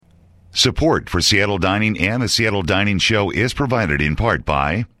Support for Seattle Dining and the Seattle Dining Show is provided in part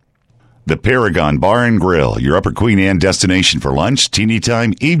by the Paragon Bar and Grill, your Upper Queen Anne destination for lunch, teeny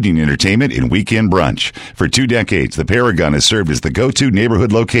time, evening entertainment, and weekend brunch. For 2 decades, the Paragon has served as the go-to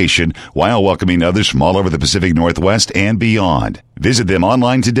neighborhood location while welcoming others from all over the Pacific Northwest and beyond. Visit them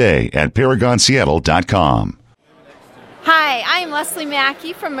online today at ParagonSeattle.com. Hi, I'm Leslie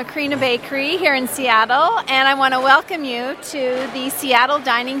Mackey from Macrina Bakery here in Seattle, and I want to welcome you to the Seattle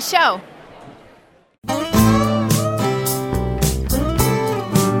Dining Show.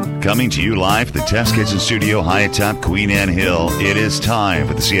 Coming to you live at the Test Kitchen Studio high atop Queen Anne Hill, it is time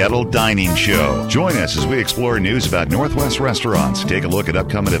for the Seattle Dining Show. Join us as we explore news about Northwest restaurants, take a look at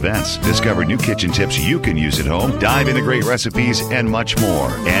upcoming events, discover new kitchen tips you can use at home, dive into great recipes, and much more.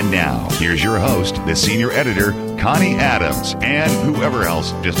 And now, here's your host, the senior editor, Connie Adams, and whoever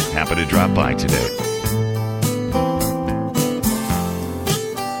else just happened to drop by today.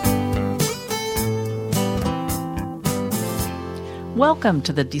 Welcome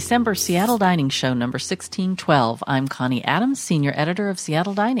to the December Seattle Dining Show, number 1612. I'm Connie Adams, senior editor of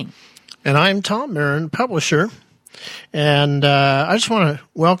Seattle Dining. And I'm Tom Marin, publisher. And I just want to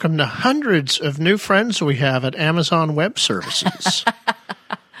welcome the hundreds of new friends we have at Amazon Web Services.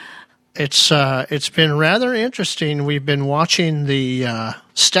 It's been rather interesting. We've been watching the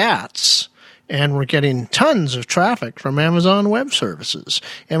stats, and we're getting tons of traffic from Amazon Web Services.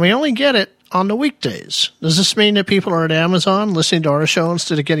 And we only get it on the weekdays. Does this mean that people are at Amazon listening to our show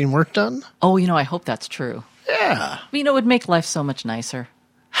instead of getting work done? Oh, I hope that's true. Yeah. It would make life so much nicer.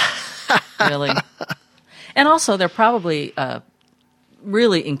 Really. And also, they're probably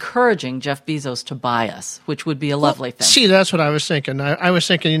really encouraging Jeff Bezos to buy us, which would be a lovely thing. See, that's what I was thinking. I was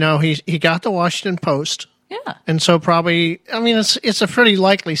thinking, he got the Washington Post. Yeah. And so probably, it's a pretty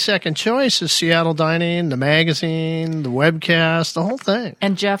likely second choice is Seattle Dining, the magazine, the webcast, the whole thing.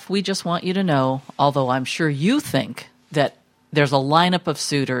 And Jeff, we just want you to know, although I'm sure you think that there's a lineup of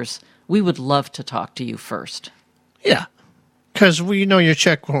suitors, we would love to talk to you first. Yeah, because we know your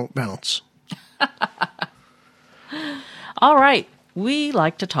check won't bounce. All right. We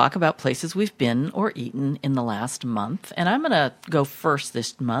like to talk about places we've been or eaten in the last month, and I'm going to go first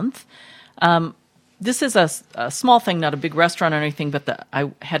this month. This is a small thing, not a big restaurant or anything, but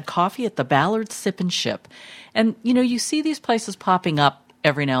I had coffee at the Ballard Sip and Ship. And, you see these places popping up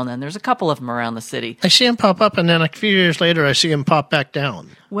every now and then. There's a couple of them around the city. I see them pop up, and then a few years later, I see them pop back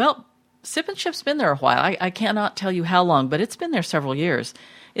down. Well, Sip and Ship's been there a while. I cannot tell you how long, but it's been there several years.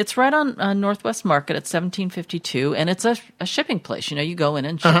 It's right on Northwest Market at 1752, and it's a shipping place. You go in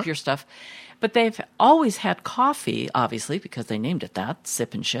and ship your stuff. But they've always had coffee, obviously, because they named it that,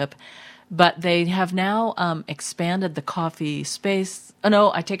 Sip and Ship. But they have now expanded the coffee space. Oh,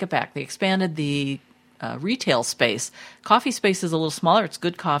 no, I take it back. They expanded the retail space. Coffee space is a little smaller. It's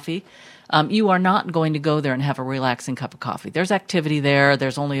good coffee. You are not going to go there and have a relaxing cup of coffee. There's activity there.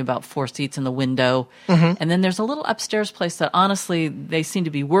 There's only about 4 seats in the window. Mm-hmm. And then there's a little upstairs place that, honestly, they seem to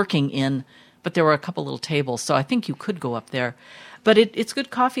be working in, but there were a couple little tables. So I think you could go up there. But it's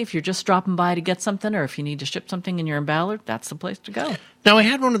good coffee if you're just dropping by to get something, or if you need to ship something and you're in Ballard, that's the place to go. Now, I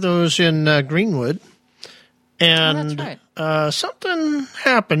had one of those in Greenwood, and that's right. Something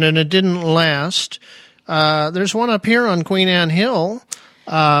happened, and it didn't last. There's one up here on Queen Anne Hill,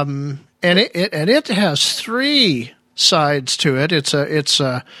 and it has 3 sides to it.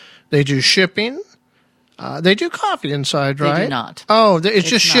 They do shipping. They do coffee inside, right? They do not. Oh, it's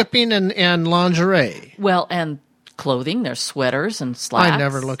just not. Shipping and lingerie. Well, and clothing. There's sweaters and slacks. I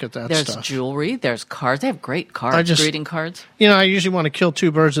never look at that there's stuff. There's jewelry. There's cards. They have great cards, greeting cards. I usually want to kill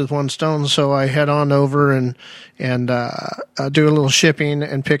 2 birds with 1 stone, so I head on over and do a little shipping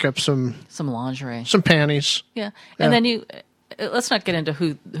and pick up some lingerie, some panties. Yeah, and then let's not get into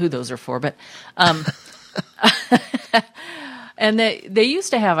who those are for, but and they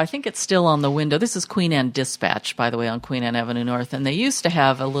used to have, I think it's still on the window. This is Queen Anne Dispatch, by the way, on Queen Anne Avenue North, and they used to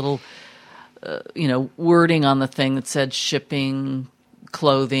have a little wording on the thing that said shipping,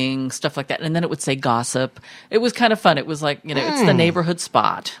 clothing, stuff like that. And then it would say gossip. It was kind of fun. It was like, it's the neighborhood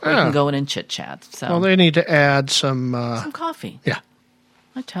spot where you can go in and chit-chat. So. Well, they need to add some coffee. Yeah.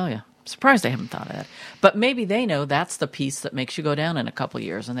 I tell you. I'm surprised they haven't thought of that. But maybe they know that's the piece that makes you go down in a couple of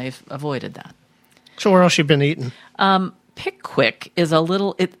years, and they've avoided that. So where else you been eating? Pickwick is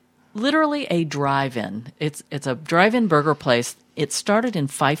literally a drive-in. It's a drive-in burger place. It started in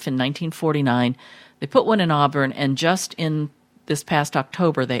Fife in 1949. They put one in Auburn, and just in this past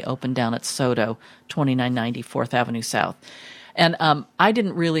October, they opened down at Soto, 2990 4th Avenue South. And I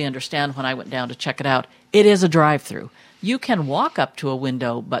didn't really understand when I went down to check it out. It is a drive-through. You can walk up to a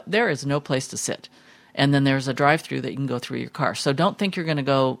window, but there is no place to sit. And then there's a drive-through that you can go through your car. So don't think you're going to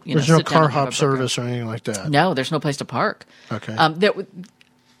go. There's no sit down car and have a hop burger. service or anything like that. No, there's no place to park. Okay.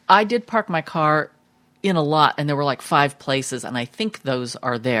 I did park my car in a lot, and there were like 5 places, and I think those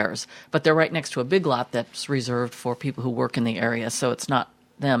are theirs. But they're right next to a big lot that's reserved for people who work in the area, so it's not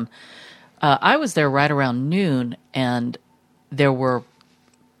them. I was there right around noon, and there were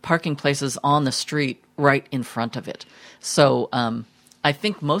parking places on the street right in front of it. So I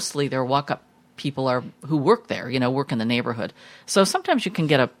think mostly they're walk-up people who work there, work in the neighborhood. So sometimes you can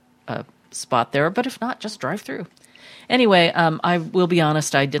get a spot there, but if not, just drive through. Anyway, I will be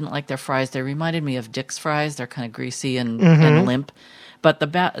honest, I didn't like their fries. They reminded me of Dick's fries. They're kind of greasy and limp. But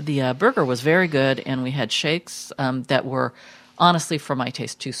the burger was very good, and we had shakes that were, honestly, for my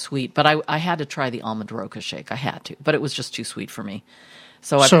taste, too sweet. But I had to try the almond roca shake. I had to. But it was just too sweet for me.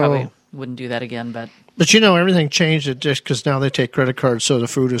 So I probably wouldn't do that again. But everything changed at Dick's because now they take credit cards, so the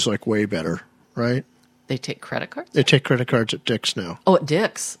food is like way better, right? They take credit cards? They take credit cards at Dick's now. Oh, at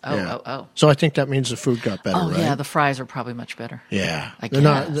Dick's? Oh. So I think that means the food got better, right? Yeah, the fries are probably much better. Yeah. I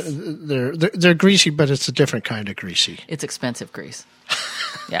guess. They're greasy, but it's a different kind of greasy. It's expensive grease.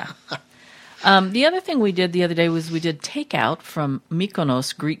 Yeah. The other thing we did the other day was we did takeout from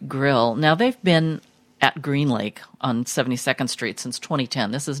Mykonos Greek Grill. Now, they've been at Green Lake on 72nd Street since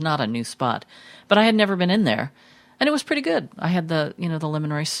 2010. This is not a new spot. But I had never been in there. And it was pretty good. I had the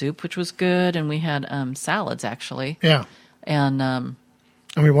lemon rice soup, which was good, and we had salads actually. Yeah. And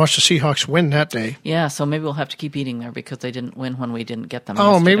we watched the Seahawks win that day. Yeah, so maybe we'll have to keep eating there because they didn't win when we didn't get them.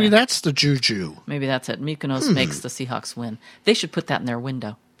 Oh, yesterday. maybe that's the juju. Maybe that's it. Mykonos makes the Seahawks win. They should put that in their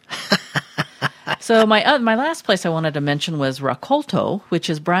window. So my last place I wanted to mention was Raccolto,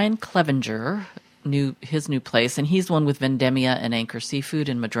 which is Brian Clevenger, his new place, and he's the one with Vendemmia and Anchor Seafood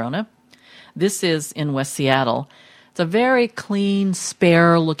in Madrona. This is in West Seattle. It's a very clean,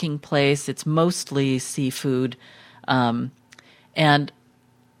 spare-looking place. It's mostly seafood. And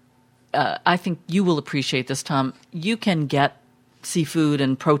I think you will appreciate this, Tom. You can get seafood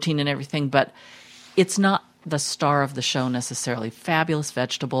and protein and everything, but it's not the star of the show necessarily. Fabulous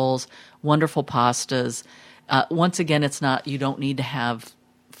vegetables, wonderful pastas. Once again, you don't need to have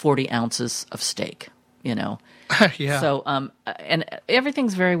 40 ounces of steak, Yeah. So, and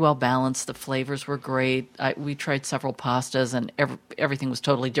everything's very well balanced. The flavors were great. We tried several pastas, and everything was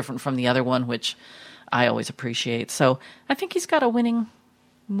totally different from the other one, which I always appreciate. So, I think he's got a winning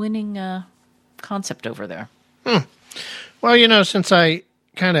concept over there. Well, since I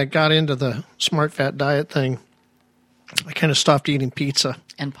kind of got into the smart fat diet thing, I kind of stopped eating pizza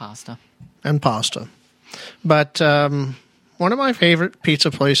and pasta. But one of my favorite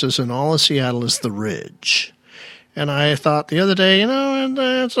pizza places in all of Seattle is the Ridge. And I thought the other day,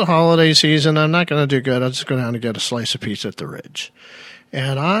 it's a holiday season. I'm not going to do good. I'll just go down and get a slice of pizza at the Ridge.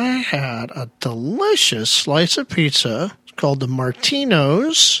 And I had a delicious slice of pizza called the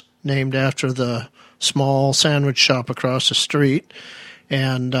Martino's, named after the small sandwich shop across the street,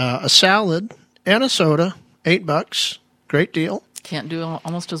 and a salad and a soda, $8. Great deal. Can't do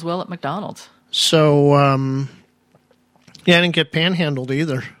almost as well at McDonald's. So, I didn't get panhandled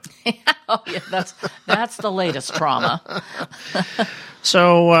either. Oh, yeah, that's the latest trauma.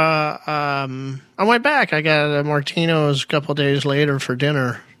 So I went back. I got a Martino's a couple of days later for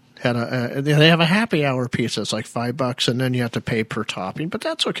dinner. They have a happy hour pizza. It's like $5, and then you have to pay per topping, but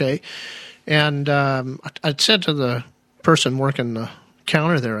that's okay. And I said to the person working the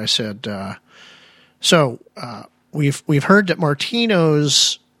counter there, I said, we've heard that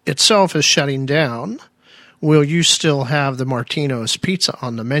Martino's itself is shutting down. Will you still have the Martino's pizza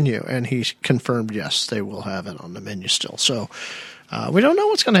on the menu? And he confirmed, yes, they will have it on the menu still. So we don't know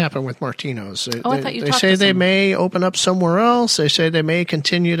what's going to happen with Martino's. They say they may open up somewhere else. They say they may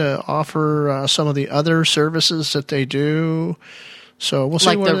continue to offer some of the other services that they do. So we'll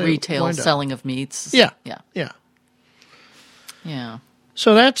see. Like the retail selling of meats. Yeah.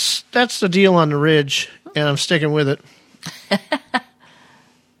 So that's the deal on the Ridge, and I'm sticking with it.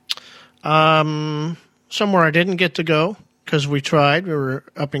 Somewhere I didn't get to go because we tried. We were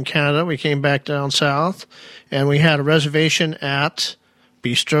up in Canada. We came back down south, and we had a reservation at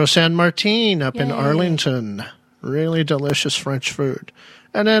Bistro San Martin up in Arlington. Really delicious French food.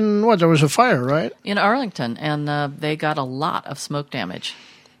 And then, there was a fire, right? In Arlington, and they got a lot of smoke damage.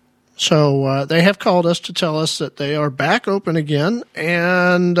 So they have called us to tell us that they are back open again,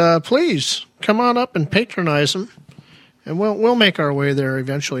 and please come on up and patronize them, and we'll make our way there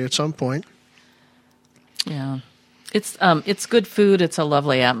eventually at some point. Yeah, it's good food. It's a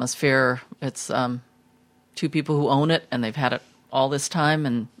lovely atmosphere. It's two people who own it, and they've had it all this time,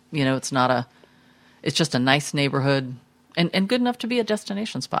 and it's just a nice neighborhood. And good enough to be a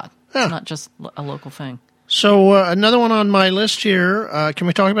destination spot. Yeah. It's not just a local thing. So another one on my list here, can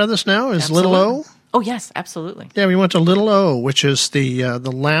we talk about this now, is Absolutely. Little O? Oh, yes, absolutely. Yeah, we went to Little O, which is the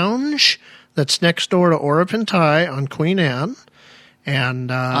lounge that's next door to Orpin Thai on Queen Anne. And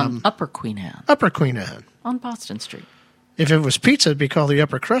Upper Queen Anne. Upper Queen Anne. On Boston Street. If it was pizza, it'd be called the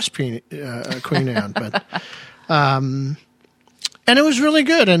Upper Crust Queen Anne. But, and it was really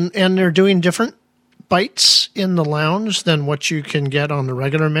good. And they're doing different bites in the lounge than what you can get on the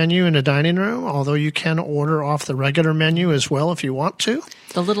regular menu in the dining room, although you can order off the regular menu as well if you want to.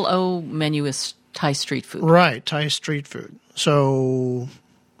 The Little O menu is Thai street food. Right, Thai street food. So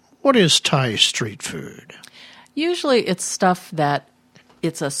what is Thai street food? Usually it's stuff that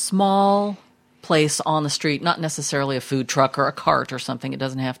it's a small place on the street, not necessarily a food truck or a cart or something. It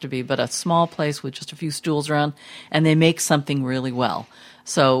doesn't have to be, but a small place with just a few stools around, and they make something really well.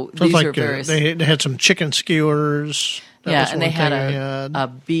 So these like, are various. They had some chicken skewers. That and they had a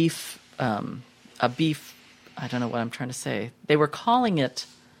beef. I don't know what I'm trying to say. They were calling it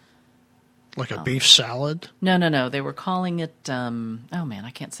like a beef salad. No. They were calling it. Oh man,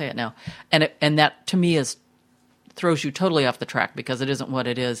 I can't say it now. And that to me throws you totally off the track because it isn't what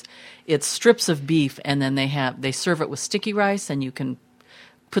it is. It's strips of beef, and then they serve it with sticky rice, and you can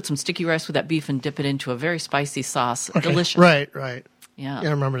put some sticky rice with that beef and dip it into a very spicy sauce. Okay. Delicious. Right. Yeah, I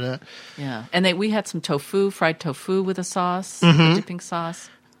remember that. Yeah, and we had some fried tofu with a sauce, a dipping sauce.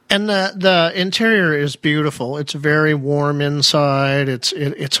 And the interior is beautiful. It's very warm inside.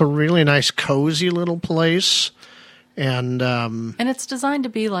 It's a really nice, cozy little place, and it's designed to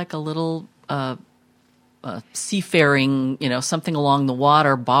be like a little seafaring, something along the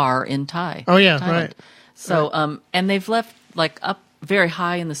water bar in Thailand. Oh yeah, right. So, and they've left like up very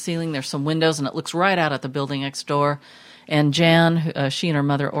high in the ceiling. There's some windows, and it looks right out at the building next door. And Jan, she and her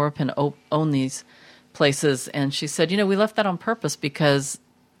mother Orpin own these places, and she said, we left that on purpose because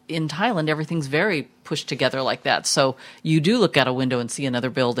in Thailand everything's very pushed together like that. So you do look out a window and see another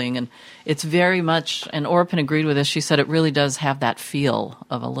building, and it's very much. And Orpin agreed with us. She said it really does have that feel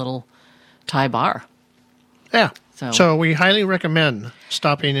of a little Thai bar. Yeah. So we highly recommend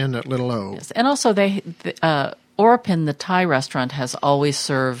stopping in at Little O. Yes. And also, Orpin, the Thai restaurant, has always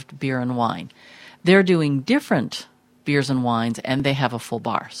served beer and wine. They're doing different beers and wines, and they have a full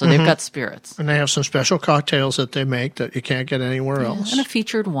bar. So they've got spirits. And they have some special cocktails that they make that you can't get anywhere else. And a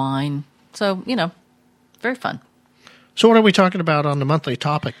featured wine. So, very fun. So what are we talking about on the monthly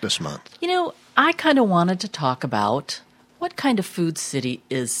topic this month? I kind of wanted to talk about what kind of food city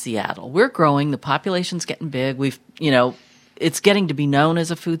is Seattle. We're growing. The population's getting big. It's getting to be known as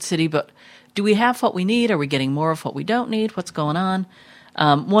a food city, but do we have what we need? Are we getting more of what we don't need? What's going on?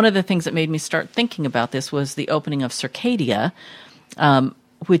 One of the things that made me start thinking about this was the opening of Circadia,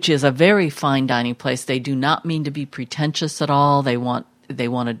 which is a very fine dining place. They do not mean to be pretentious at all. They want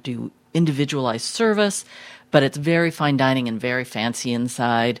to do individualized service, but it's very fine dining and very fancy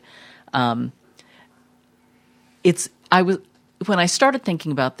inside. When I started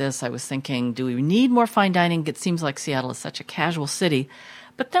thinking about this, I was thinking, do we need more fine dining? It seems like Seattle is such a casual city.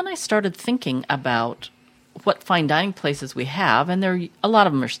 But then I started thinking about what fine dining places we have, and a lot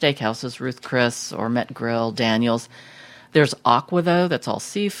of them are steakhouses, Ruth Chris or Met Grill, Daniel's. There's Aqua, though, that's all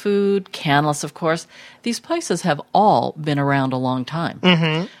seafood, Canlis, of course. These places have all been around a long time.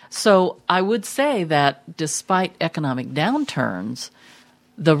 Mm-hmm. So I would say that despite economic downturns,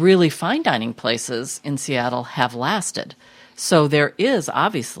 the really fine dining places in Seattle have lasted. So there is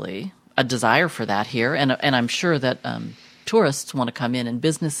obviously a desire for that here, and I'm sure that tourists want to come in, and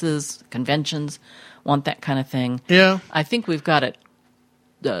businesses, conventions want that kind of thing. Yeah. I think we've got it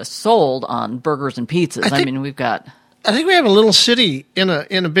sold on burgers and pizzas. I think we have a little city in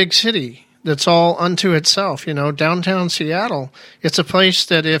a big city that's all unto itself. Downtown Seattle. It's a place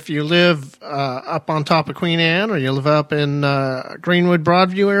that if you live up on top of Queen Anne or you live up in Greenwood,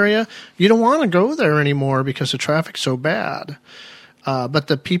 Broadview area, you don't want to go there anymore because the traffic's so bad. But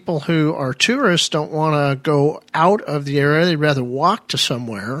the people who are tourists don't want to go out of the area. They'd rather walk to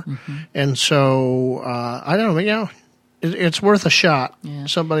somewhere. Mm-hmm. And so, I don't know, it's worth a shot. Yeah.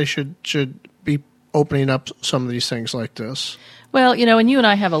 Somebody should be opening up some of these things like this. Well, and you and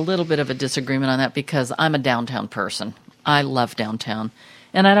I have a little bit of a disagreement on that because I'm a downtown person. I love downtown.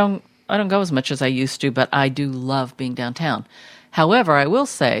 And I don't go as much as I used to, but I do love being downtown. However, I will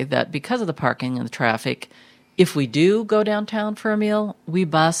say that because of the parking and the traffic, if we do go downtown for a meal, we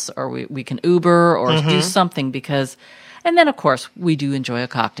bus or we can Uber or do something and then, of course, we do enjoy a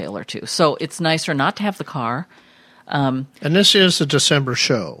cocktail or two. So it's nicer not to have the car. And this is the December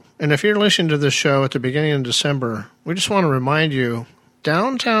show. And if you're listening to this show at the beginning of December, we just want to remind you,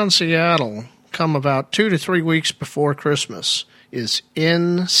 downtown Seattle, come about 2 to 3 weeks before Christmas, is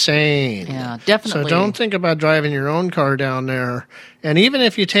insane. Yeah, definitely. So don't think about driving your own car down there. And even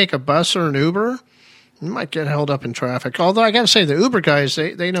if you take a bus or an Uber, you might get held up in traffic. Although I got to say, the Uber guys,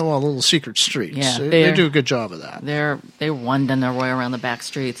 they know all the little secret streets. Yeah, they do a good job of that. They're winding their way around the back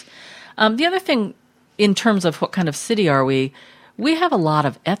streets. The other thing, in terms of what kind of city are we have a lot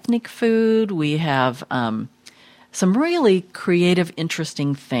of ethnic food. We have some really creative,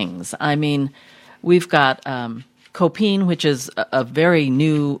 interesting things. I mean, we've got Copine, which is a very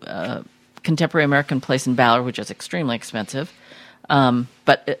new contemporary American place in Ballard, which is extremely expensive.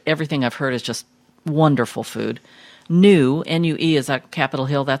 But everything I've heard is just wonderful food. New, N-U-E, is at Capitol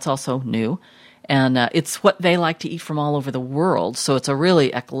Hill. That's also new. And it's what they like to eat from all over the world. So it's a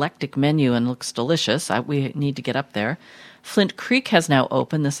really eclectic menu and looks delicious. We need to get up there. Flint Creek has now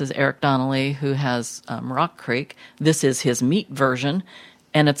opened. This is Eric Donnelly, who has Rock Creek. This is his meat version.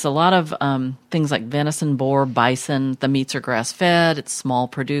 And it's a lot of things like venison, boar, bison. The meats are grass-fed. It's small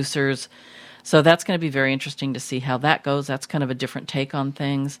producers. So that's going to be very interesting to see how that goes. That's kind of a different take on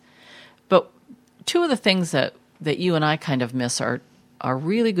things. But two of the things that you and I kind of miss are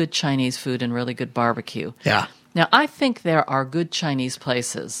really good Chinese food and really good barbecue. Yeah. Now, I think there are good Chinese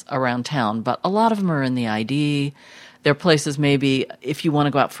places around town, but a lot of them are in the ID. There are places maybe if you want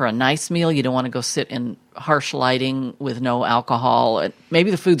to go out for a nice meal, you don't want to go sit in harsh lighting with no alcohol.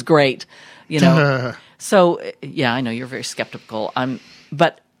 Maybe the food's great, So, yeah, I know you're very skeptical.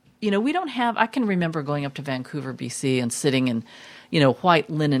 But we don't have – I can remember going up to Vancouver, BC and sitting in – white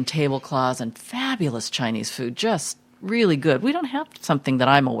linen tablecloths and fabulous Chinese food, just really good. We don't have something that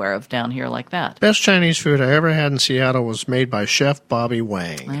I'm aware of down here like that. Best Chinese food I ever had in Seattle was made by Chef Bobby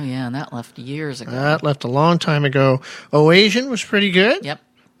Wang. Oh, yeah, and that left years ago. That left a long time ago. Oasian was pretty good. Yep.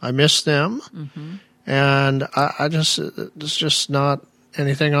 I miss them. Mm-hmm. And I just, it's just not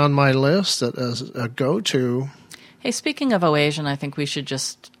anything on my list that is a go-to. Hey, speaking of Oasian, I think we should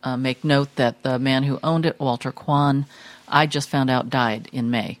just make note that the man who owned it, Walter Kwan, I just found out died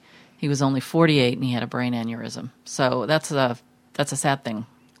in May. He was only 48 and he had a brain aneurysm. So that's a sad thing,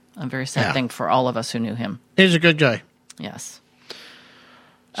 a very sad thing for all of us who knew him. He's a good guy. Yes.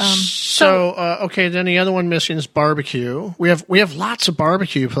 Okay, then the other one missing is barbecue. We have lots of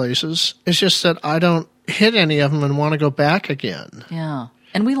barbecue places. It's just that I don't hit any of them and want to go back again. Yeah,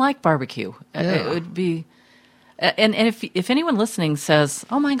 and we like barbecue. Yeah. It would be, and if anyone listening says,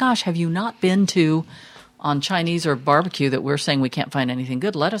 "Oh my gosh, have you not been to?" on Chinese or barbecue that we're saying we can't find anything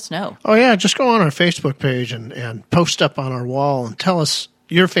good, let us know. Oh, yeah, just go on our Facebook page and post up on our wall and tell us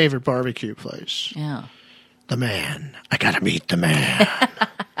your favorite barbecue place. Yeah. The man. I got to meet the man.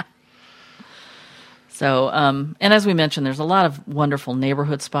 So, and as we mentioned, there's a lot of wonderful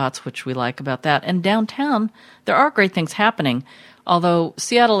neighborhood spots, which we like about that. And downtown, there are great things happening. Although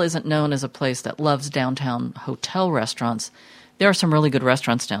Seattle isn't known as a place that loves downtown hotel restaurants, there are some really good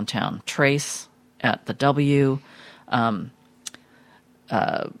restaurants downtown. Trace at the W,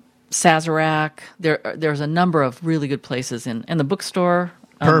 Sazerac. There's a number of really good places in the bookstore.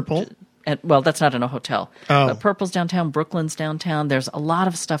 Purple. Well, that's not in a hotel. Oh. But Purple's downtown, Brooklyn's downtown. There's a lot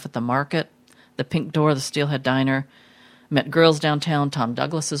of stuff at the market, the Pink Door, the Steelhead Diner, Met Grills downtown, Tom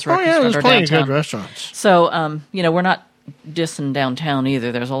Douglas's Record Store there's plenty downtown. of good restaurants. So, we're not dissing downtown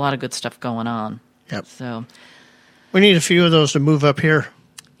either. There's a lot of good stuff going on. Yep. So we need a few of those to move up here.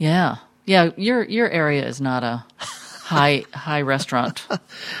 Yeah. Yeah, your area is not a high restaurant.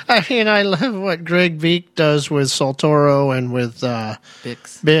 I mean, I love what Greg Veek does with Saltoro and with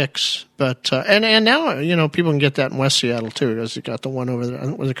Bix. But and now people can get that in West Seattle too. Because you got the one over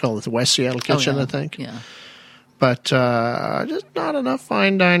there. What's it called? The West Seattle Kitchen, I think. Yeah. But just not enough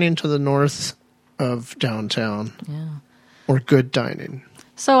fine dining to the north of downtown. Yeah. Or good dining.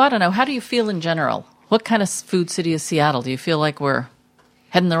 So I don't know. How do you feel in general? What kind of food city is Seattle? Do you feel like we're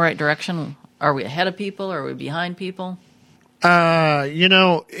heading the right direction? Are we ahead of people? Are we behind people?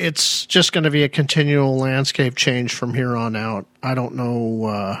 It's just going to be a continual landscape change from here on out. I don't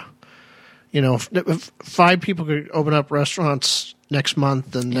know. If 5 people could open up restaurants next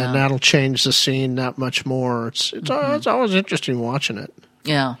month, and then that'll change the scene that much more. It's always interesting watching it.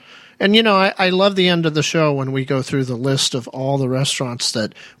 Yeah. And, I love the end of the show when we go through the list of all the restaurants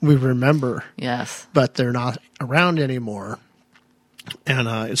that we remember. Yes. But they're not around anymore. And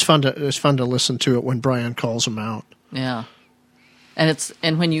it's fun to listen to it when Brian calls them out. Yeah.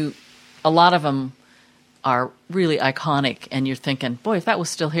 And when a lot of them are really iconic, and you're thinking, boy, if that was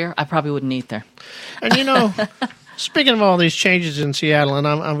still here, I probably wouldn't eat there. And speaking of all these changes in Seattle, and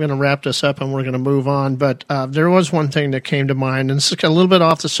I'm going to wrap this up and we're going to move on, but there was one thing that came to mind, and this is a little bit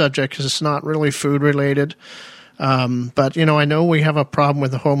off the subject because it's not really food related. But, I know we have a problem with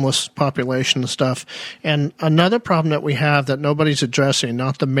the homeless population and stuff. And another problem that we have that nobody's addressing,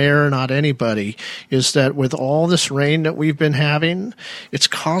 not the mayor, not anybody, is that with all this rain that we've been having, it's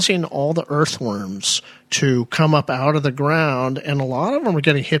causing all the earthworms to come up out of the ground, and a lot of them are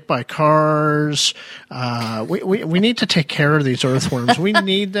getting hit by cars. We need to take care of these earthworms. We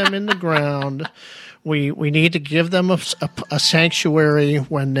need them in the ground. We need to give them a sanctuary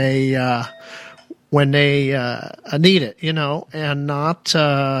when they need it, and not.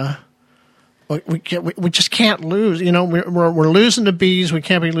 We just can't lose. We're losing the bees. We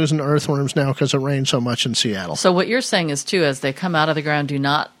can't be losing the earthworms now because it rained so much in Seattle. So what you're saying is, too, as they come out of the ground, do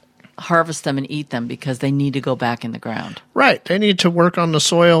not harvest them and eat them because they need to go back in the ground. Right. They need to work on the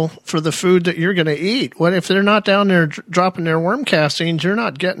soil for the food that you're going to eat. What if they're not down there dropping their worm castings? You're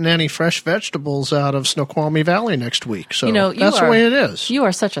not getting any fresh vegetables out of Snoqualmie Valley next week. So that's the way it is. You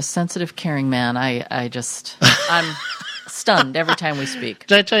are such a sensitive, caring man. I'm stunned every time we speak.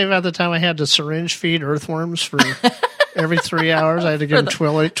 Did I tell you about the time I had to syringe feed earthworms for every 3 hours? I had to give them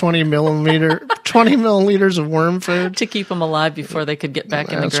 20 milliliters of worm food to keep them alive before they could get back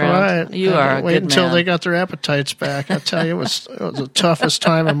in the ground. That's right. You are a wait good until man. They got their appetites back. I tell you, it was the toughest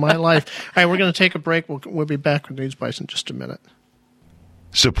time of my life. All right, we're going to take a break. We'll be back with Newsbytes in just a minute.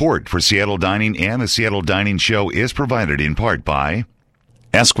 Support for Seattle Dining and the Seattle Dining Show is provided in part by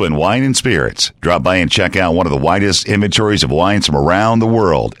Esquin Wine and Spirits. Drop by and check out one of the widest inventories of wines from around the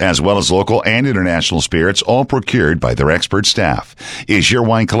world, as well as local and international spirits, all procured by their expert staff. Is your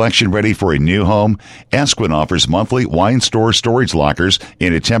wine collection ready for a new home? Esquin offers monthly wine store storage lockers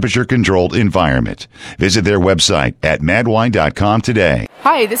in a temperature-controlled environment. Visit their website at madwine.com today.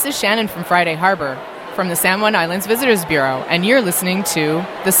 Hi, this is Shannon from Friday Harbor from the San Juan Islands Visitors Bureau, and you're listening to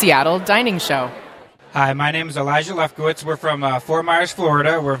the Seattle Dining Show. Hi, my name is Elijah Lefkowitz. We're from Fort Myers,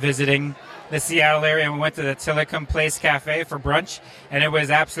 Florida. We're visiting the Seattle area, and we went to the Tillicum Place Cafe for brunch, and it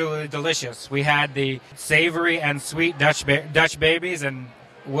was absolutely delicious. We had the savory and sweet Dutch babies, and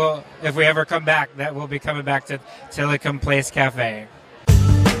if we ever come back, we'll be coming back to Tillicum Place Cafe.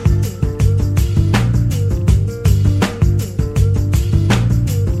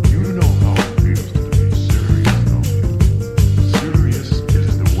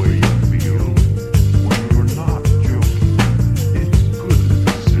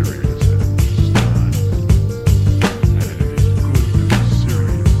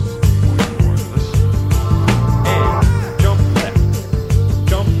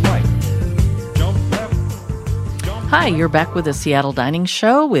 Hi, you're back with the Seattle Dining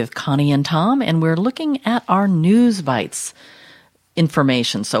Show with Connie and Tom, and we're looking at our Newsbytes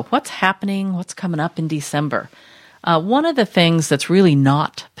information. So what's happening, what's coming up in December? One of the things that's really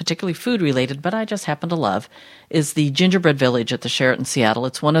not particularly food-related, but I just happen to love, is the Gingerbread Village at the Sheraton Seattle.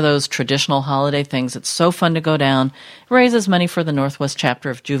 It's one of those traditional holiday things. It's so fun to go down. It raises money for the Northwest chapter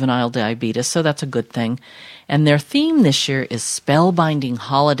of juvenile diabetes, so that's a good thing. And their theme this year is Spellbinding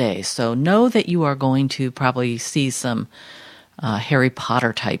Holidays. So know that you are going to probably see some Harry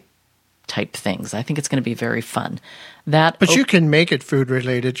Potter type things. I think it's going to be very fun. But you can make it food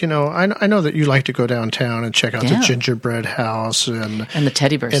related. I know that you like to go downtown and check out the gingerbread house and the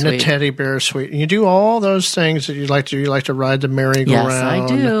teddy bear suite. And the teddy bear suite. And you do all those things that you like to do. You like to ride the merry-go-round.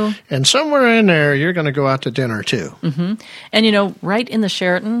 Yes, I do. And somewhere in there, you're going to go out to dinner too. Mm-hmm. And right in the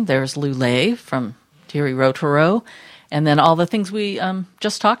Sheraton, there's Lulay from Thierry Rotaro, and then all the things we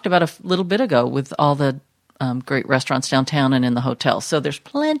just talked about a little bit ago with all the great restaurants downtown and in the hotel. So there's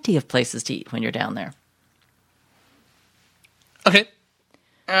plenty of places to eat when you're down there. Okay.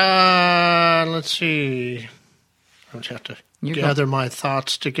 Let's see. I just have to gather my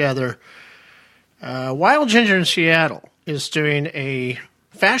thoughts together. Wild Ginger in Seattle is doing a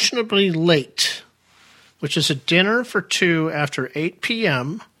Fashionably Late, which is a dinner for two after 8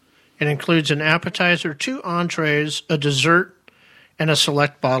 p.m. It includes an appetizer, 2 entrees, a dessert, and a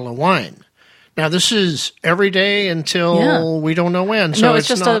select bottle of wine. Now, this is every day until we don't know when. So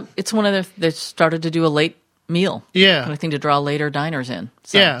no, it's one of they started to do a late meal. Yeah. I think to draw later diners in.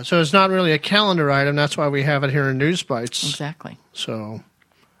 So. Yeah, so it's not really a calendar item. That's why we have it here in Newsbytes. Exactly. So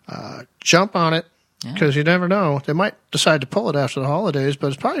jump on it because you never know. They might decide to pull it after the holidays,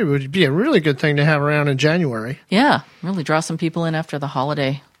 but it probably would be a really good thing to have around in January. Yeah, really draw some people in after the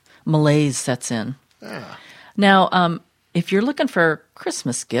holiday malaise sets in. Yeah. Now, if you're looking for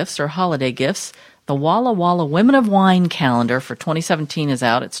Christmas gifts or holiday gifts, the Walla Walla Women of Wine calendar for 2017 is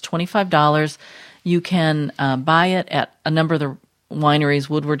out. It's $25. You can buy it at a number of the wineries,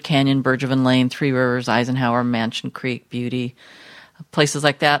 Woodward Canyon, Bergevin Lane, Three Rivers, Eisenhower, Mansion Creek, Beauty, places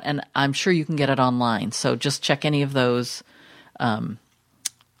like that. And I'm sure you can get it online. So just check any of those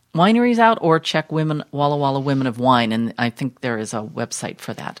wineries out, or check Walla Walla Women of Wine, and I think there is a website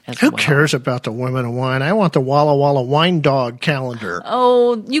for that as well. Who cares about the Women of Wine? I want the Walla Walla Wine Dog calendar.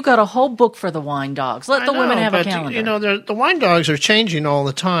 Oh, you got a whole book for the wine dogs. Let the women have a calendar. You know, the wine dogs are changing all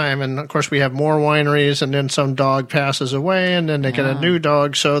the time, and of course we have more wineries, and then some dog passes away, and then they get a new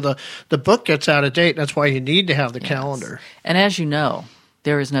dog. So the book gets out of date. That's why you need to have the calendar. And as you know,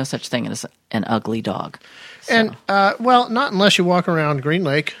 there is no such thing as an ugly dog. So. And, well, not unless you walk around Green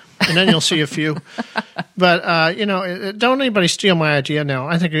Lake, and then you'll see a few. But, don't anybody steal my idea now.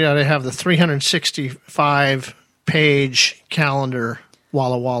 I think you got to have the 365-page calendar,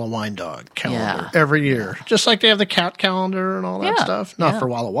 Walla Walla Wine Dog calendar, every year. Just like they have the cat calendar and all that stuff. Not for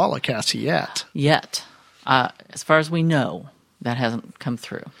Walla Walla cats yet. As far as we know, that hasn't come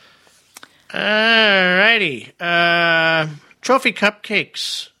through. All righty. Trophy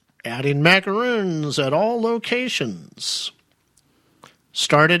cupcakes. Adding macaroons at all locations.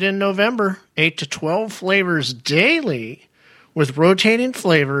 Started in November, 8 to 12 flavors daily with rotating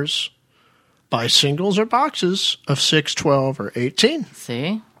flavors by singles or boxes of 6, 12, or 18.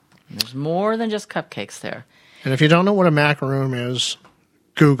 See? There's more than just cupcakes there. And if you don't know what a macaroon is,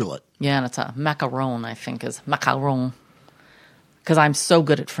 Google it. Yeah, and it's a macaron, I think, is macaron. Because I'm so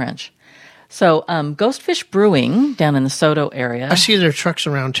good at French. So, Ghostfish Brewing down in the Soto area. I see their trucks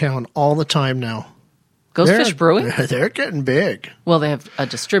around town all the time now. Ghostfish Brewing? They're getting big. Well, they have a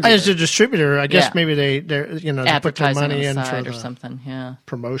distributor. As a distributor, I guess maybe they put their money in for or something. Yeah,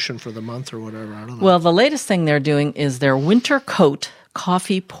 promotion for the month or whatever. I don't know. Well, the latest thing they're doing is their Winter Coat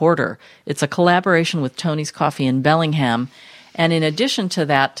Coffee Porter. It's a collaboration with Tony's Coffee in Bellingham, and in addition to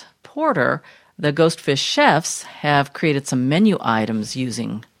that porter, the Ghostfish chefs have created some menu items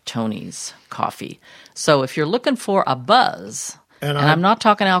using Tony's coffee. So if you're looking for a buzz, and I'm not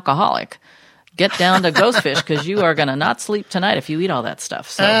talking alcoholic, get down to Ghostfish because you are going to not sleep tonight if you eat all that stuff.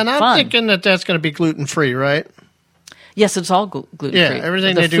 So, and I'm thinking that's going to be gluten-free, right? Yes, it's all gluten-free. Yeah,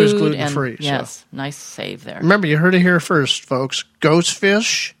 everything they do is gluten-free. Yes, nice save there. Remember, you heard it here first, folks.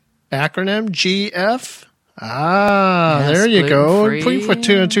 Ghostfish, acronym GF. There you go. We put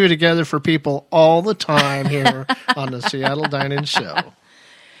 2 and 2 together for people all the time here on the Seattle Dine-In Show.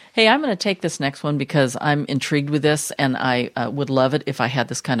 Hey, I'm going to take this next one because I'm intrigued with this, and I would love it if I had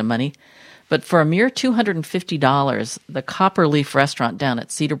this kind of money. But for a mere $250, the Copperleaf restaurant down at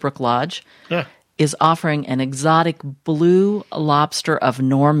Cedarbrook Lodge is offering an exotic blue lobster of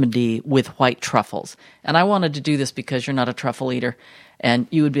Normandy with white truffles. And I wanted to do this because you're not a truffle eater, and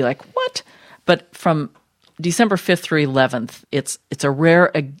you would be like, what? But from December 5th through 11th, it's a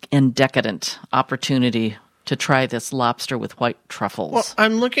rare and decadent opportunity to try this lobster with white truffles. Well,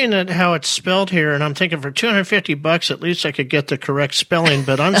 I'm looking at how it's spelled here, and I'm thinking for $250, at least I could get the correct spelling,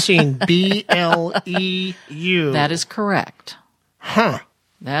 but I'm seeing B-L-E-U. That is correct. Huh.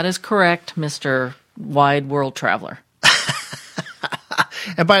 That is correct, Mr. Wide World Traveler.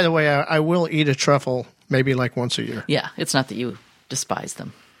 And by the way, I will eat a truffle maybe like once a year. Yeah, it's not that you despise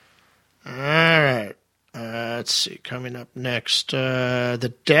them. All right. Let's see. Coming up next,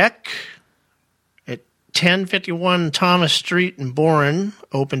 the Deck at 1051 Thomas Street in Boren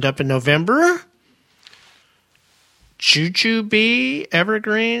opened up in November. Jujube,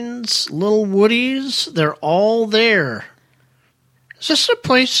 Evergreens, Little Woodies, they're all there. Is this a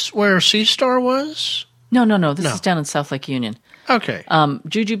place where C-Star was? No. This is down in South Lake Union. Okay.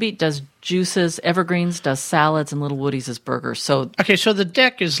 Jujube does juices, Evergreens does salads, and Little Woodies is burgers. So the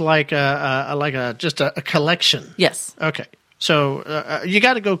Deck is like just a collection. Yes. Okay. So you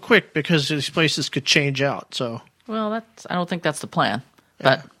got to go quick because these places could change out. So. Well, I don't think that's the plan.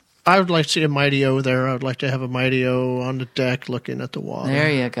 But I would like to see a Mighty O there. I would like to have a Mighty O on the deck looking at the water.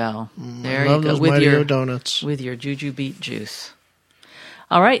 There you go. There I love you go. Those Mighty O donuts with your Jujube juice.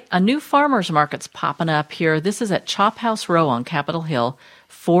 All right, a new farmers market's popping up here. This is at Chop House Row on Capitol Hill,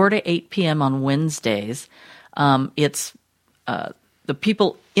 4 to 8 p.m. on Wednesdays. It's the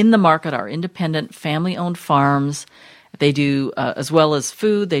people in the market are independent, family-owned farms. They do, as well as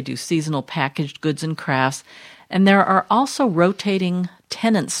food, they do seasonal packaged goods and crafts. And there are also rotating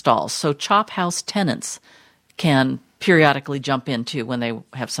tenant stalls, so Chop House tenants can periodically jump into when they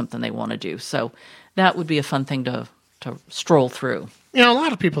have something they want to do. So that would be a fun thing to stroll through. You know, a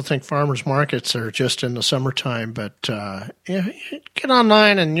lot of people think farmers markets are just in the summertime, but get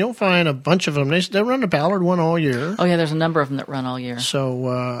online and you'll find a bunch of them. They run the Ballard one all year. Oh, yeah, there's a number of them that run all year. So,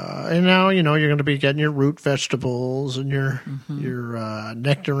 and now, you're going to be getting your root vegetables and your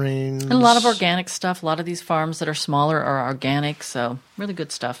nectarines. And a lot of organic stuff. A lot of these farms that are smaller are organic, so really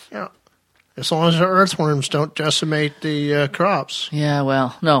good stuff. Yeah. As long as the earthworms don't decimate the crops. Yeah,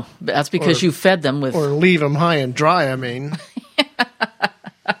 well, no, that's because you fed them with... Or leave them high and dry, I mean.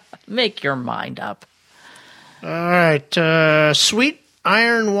 Make your mind up. All right. Sweet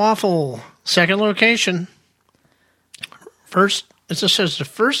Iron Waffle, second location. First, as it says, the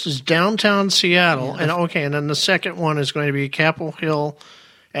first is downtown Seattle. And then the second one is going to be Capitol Hill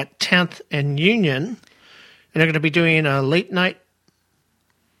at 10th and Union. And they're going to be doing a late night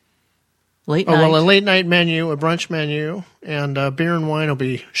menu, a brunch menu, and beer and wine will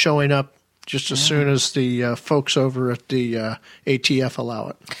be showing up just as soon as the folks over at the ATF allow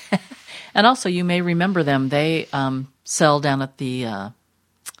it. And also, you may remember them. They sell down at the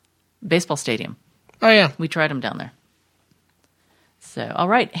baseball stadium. Oh, yeah. We tried them down there. So, all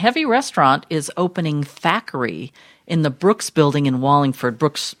right. Heavy Restaurant is opening Thackeray in the Brooks building in Wallingford.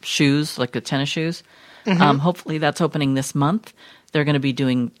 Brooks shoes, like the tennis shoes. Mm-hmm. Hopefully that's opening this month. They're going to be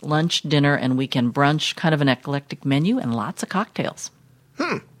doing lunch, dinner, and weekend brunch, kind of an eclectic menu, and lots of cocktails.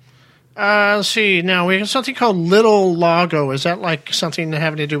 Let's see. Now, we have something called Little Lago. Is that like something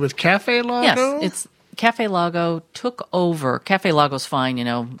having to do with Cafe Lago? Yes, it's Cafe Lago took over. Cafe Lago's fine,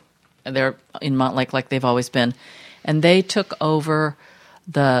 they're in Montlake like they've always been. And they took over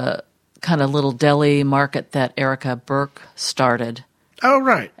the kind of little deli market that Erica Burke started. Oh,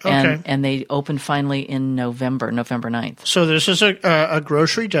 right. Okay. And they opened finally in November 9th. So this is a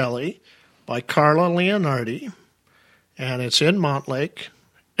grocery deli by Carla Leonardi, and it's in Montlake,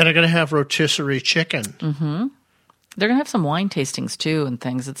 and they're going to have rotisserie chicken. Mm-hmm. They're going to have some wine tastings, too, and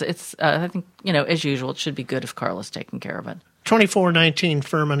things. It's I think, as usual, it should be good if Carla's taking care of it. 2419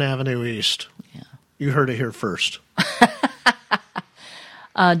 Furman Avenue East. Yeah. You heard it here first.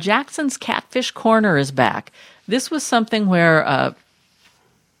 Jackson's Catfish Corner is back. This was something where a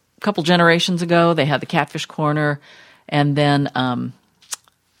couple generations ago they had the Catfish Corner, and then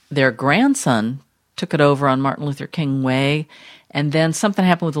their grandson took it over on Martin Luther King Way, and then something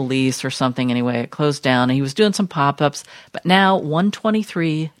happened with a lease or something. Anyway, it closed down, and he was doing some pop-ups. But now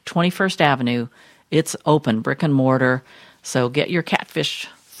 123 21st Avenue, it's open, brick and mortar, so get your catfish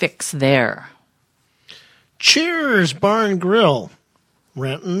fix there. Cheers Bar and Grill,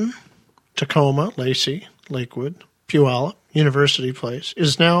 Renton, Tacoma, Lacey, Lakewood, Puyallup, University Place,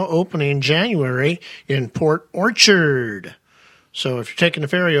 is now opening January in Port Orchard. So if you're taking the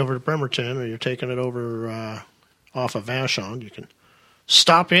ferry over to Bremerton or you're taking it over off of Vashon, you can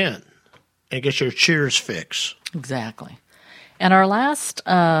stop in and get your Cheers fix. Exactly. And our last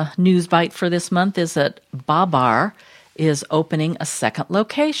news bite for this month is that Babar is opening a second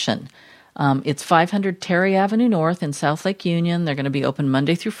location. It's 500 Terry Avenue North in South Lake Union. They're going to be open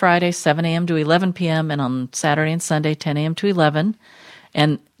Monday through Friday, 7 a.m. to 11 p.m., and on Saturday and Sunday, 10 a.m. to 11.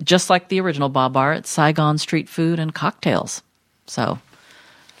 And just like the original Babar, it's Saigon street food and cocktails. So,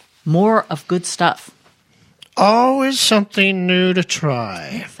 more of good stuff. Always something new to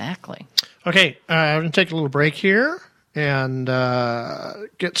try. Exactly. Okay, I'm going to take a little break here and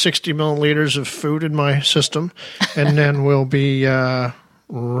get 60 milliliters of food in my system, and then we'll be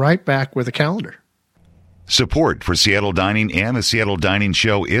right back with a calendar. Support for Seattle Dining and the Seattle Dining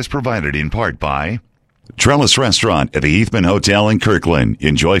Show is provided in part by Trellis Restaurant at the Heathman Hotel in Kirkland.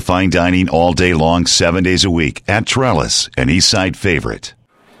 Enjoy fine dining all day long, 7 days a week at Trellis, an Eastside favorite.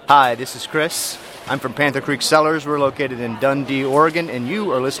 Hi, this is Chris. I'm from Panther Creek Cellars. We're located in Dundee, Oregon, and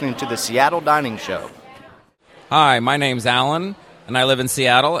you are listening to the Seattle Dining Show. Hi, my name's Alan, and I live in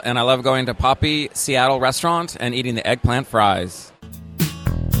Seattle, and I love going to Poppy Seattle Restaurant and eating the eggplant fries.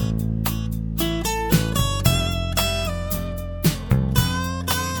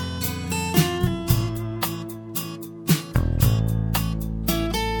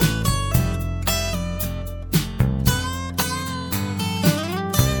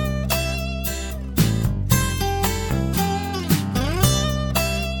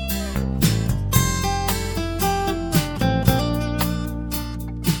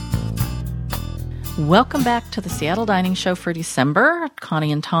 Welcome back to the Seattle Dining Show for December.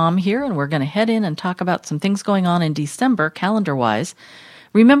 Connie and Tom here, and we're going to head in and talk about some things going on in December, calendar-wise.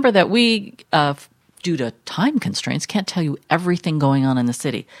 Remember that we, due to time constraints, can't tell you everything going on in the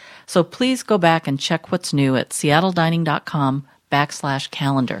city. So please go back and check what's new at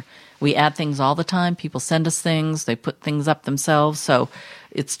seattleining.com/calendar. We add things all the time. People send us things. They put things up themselves. So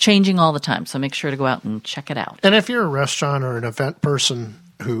it's changing all the time. So make sure to go out and check it out. And if you're a restaurant or an event person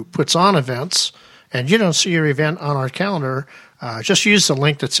who puts on events, and you don't see your event on our calendar, just use the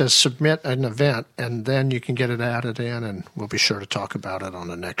link that says submit an event, and then you can get it added in, and we'll be sure to talk about it on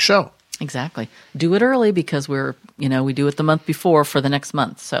the next show. Exactly. Do it early because we do it the month before for the next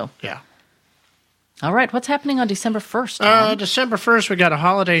month. So yeah. All right. What's happening on December 1st? December 1st, we got a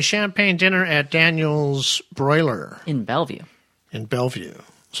holiday champagne dinner at Daniel's Broiler. In Bellevue.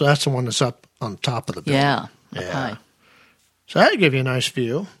 So that's the one that's up on top of the building. Yeah. Up high. So that'll give you a nice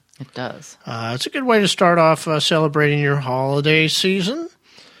view. It does. It's a good way to start off celebrating your holiday season.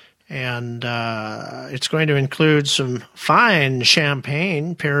 And it's going to include some fine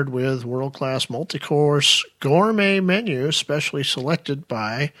champagne paired with world-class multi-course gourmet menu, specially selected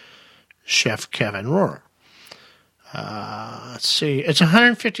by Chef Kevin Rohr. Let's see. It's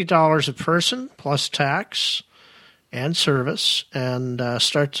 $150 a person, plus tax and service, and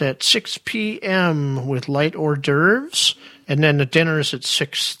starts at 6 p.m. with light hors d'oeuvres, and then the dinner is at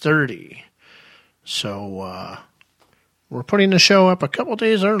 6:30. So we're putting the show up a couple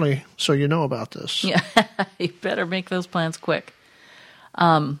days early, so you know about this. Yeah, you better make those plans quick.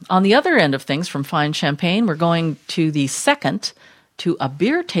 On the other end of things, from fine champagne, we're going to the second to a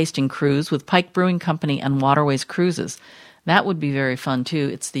beer tasting cruise with Pike Brewing Company and Waterways Cruises. That would be very fun, too.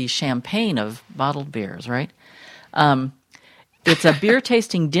 It's the champagne of bottled beers, right? It's a beer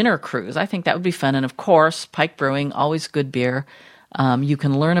tasting dinner cruise. I think that would be fun. And, of course, Pike Brewing, always good beer. You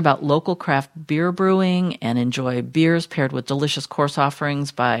can learn about local craft beer brewing and enjoy beers paired with delicious course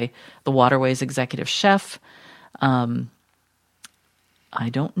offerings by the Waterways executive chef. I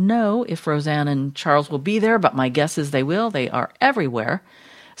don't know if Roseanne and Charles will be there, but my guess is they will. They are everywhere.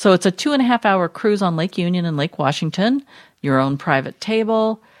 So it's a 2.5-hour cruise on Lake Union and Lake Washington, your own private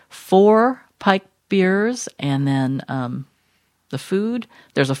table, 4 Pike beers, and then the food.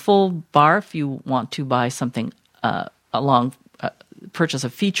 There's a full bar if you want to buy something along purchase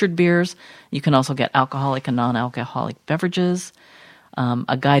of featured beers. You can also get alcoholic and non-alcoholic beverages,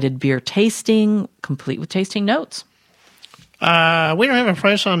 a guided beer tasting, complete with tasting notes. We don't have a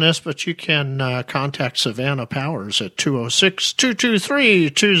price on this, but you can contact Savannah Powers at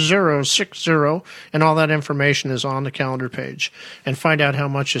 206-223-2060, and all that information is on the calendar page. And find out how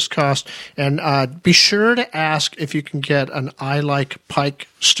much this costs. And be sure to ask if you can get an I Like Pike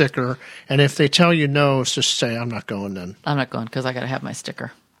sticker. And if they tell you no, just say, I'm not going then. I'm not going because I got to have my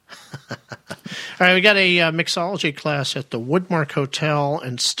sticker. All right, we got a mixology class at the Woodmark Hotel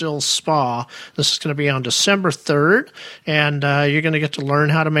and Still Spa. This is going to be on December 3rd, and you're going to get to learn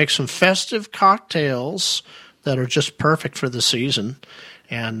how to make some festive cocktails that are just perfect for the season.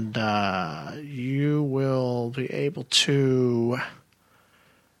 And you will be able to,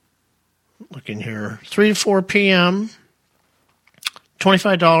 look in here, 3 to 4 p.m.,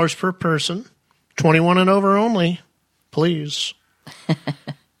 $25 per person, 21 and over only, please.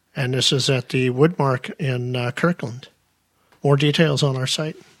 And this is at the Woodmark in Kirkland. More details on our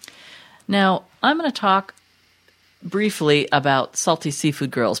site. Now, I'm going to talk briefly about Salty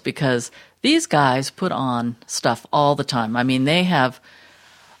Seafood Grills because these guys put on stuff all the time. I mean, they have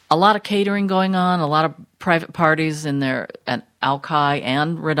a lot of catering going on, a lot of private parties in there at Alki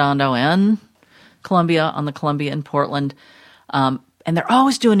and Redondo and Columbia, on the Columbia in Portland. And they're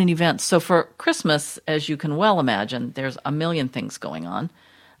always doing an event. So for Christmas, as you can well imagine, there's a million things going on.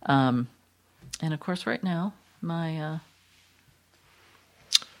 And of course, right now, my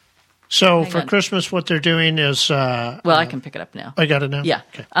so for Christmas, what they're doing is I can pick it up now. I got it now. Yeah,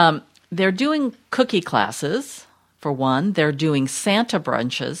 okay. They're doing cookie classes for one. They're doing Santa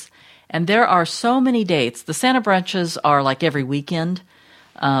brunches, and there are so many dates. The Santa brunches are like every weekend,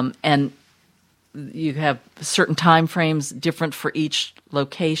 and you have certain time frames different for each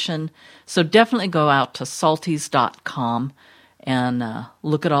location. So definitely go out to salties.com. and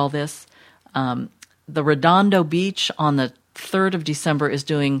look at all this. The Redondo Beach on the 3rd of December is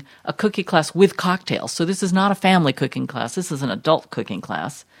doing a cookie class with cocktails. So this is not a family cooking class. This is an adult cooking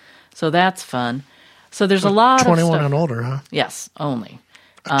class. So that's fun. So there's a lot of 21 and older, huh? Yes, only.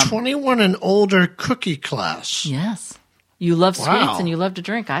 21 and older cookie class. Yes. You love sweets Wow. and you love to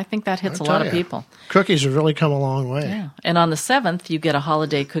drink. I think that hits a lot of people. Cookies have really come a long way. Yeah. And on the 7th, you get a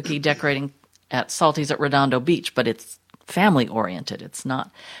holiday cookie decorating at Salty's at Redondo Beach, but it's family oriented. It's not.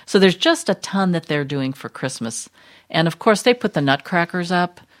 So there's just a ton that they're doing for Christmas. And of course, they put the nutcrackers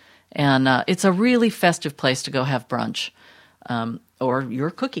up, and it's a really festive place to go have brunch or your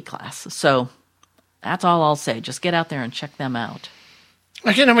cookie class. So that's all I'll say. Just get out there and check them out.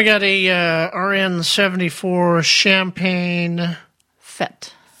 Okay, then we got a RN74 champagne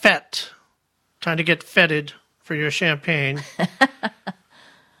Fete. Time to get fetid for your champagne.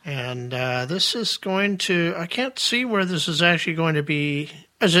 And this is going to, I can't see where this is actually going to be.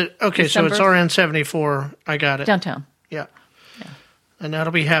 Is it? Okay, December? So it's RN74. I got it. Downtown. Yeah. And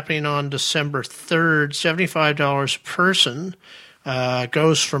that'll be happening on December 3rd, $75 a person.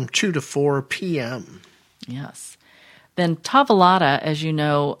 Goes from 2 to 4 p.m. Yes. Then Tavolata, as you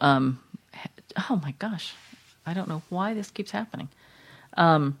know, oh my gosh, I don't know why this keeps happening.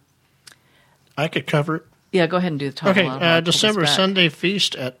 I could cover it. Yeah, go ahead and do the Tavolata. Okay, December Sunday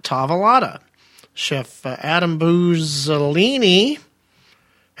feast at Tavolata. Chef Adam Buzzolini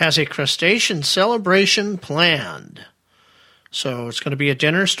has a crustacean celebration planned. So it's going to be a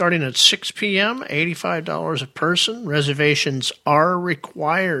dinner starting at 6 p.m., $85 a person. Reservations are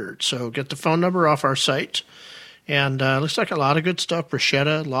required. So get the phone number off our site. And looks like a lot of good stuff.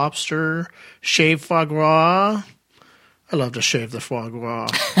 Bruschetta, lobster, shaved foie gras. I love to shave the foie gras.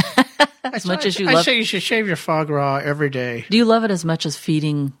 As much as I say you should shave your foie gras every day. Do you love it as much as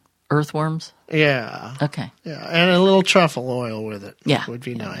feeding earthworms? Yeah. Okay. Yeah, and a little truffle oil with it. Yeah. Would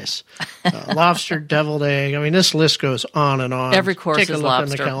be nice. Lobster, deviled egg. I mean, this list goes on and on. Every course Take a is look lobster. on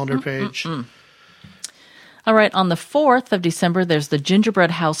the calendar page. All right, on the 4th of December, there's the Gingerbread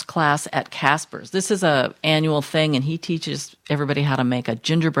House class at Casper's. This is an annual thing, and he teaches everybody how to make a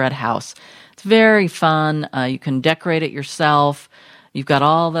gingerbread house. It's very fun. You can decorate it yourself. You've got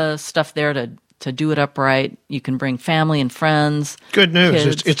all the stuff there to do it upright. You can bring family and friends. Good news.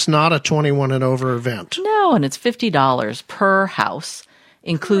 Kids. It's not a 21 and over event. No, and it's $50 per house.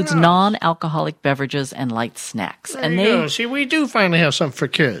 Includes non-alcoholic beverages and light snacks. There you go. See, we do finally have something for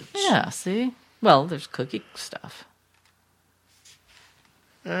kids. Yeah, see? Well, there's cookie stuff.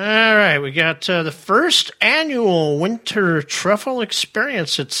 All right, we got the first annual winter truffle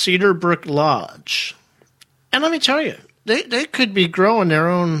experience at Cedar Brook Lodge. And let me tell you, they could be growing their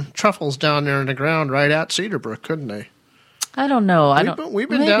own truffles down there in the ground right at Cedar Brook, couldn't they? I don't know. We've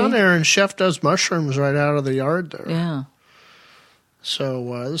been down there, and Chef does mushrooms right out of the yard there. Yeah.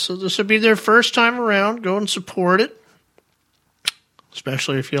 So this will be their first time around. Go and support it,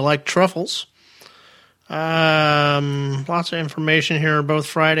 especially if you like truffles. Lots of information here, both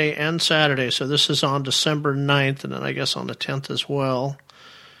Friday and Saturday. So this is on December 9th, and then I guess on the 10th as well.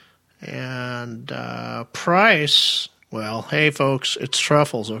 And price, well, hey, folks, it's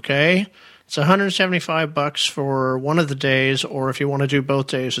truffles, okay? It's $175 for one of the days, or if you want to do both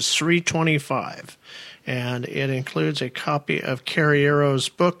days, it's $325. And it includes a copy of Carriero's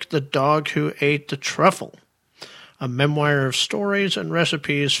book, The Dog Who Ate the Truffle, a memoir of stories and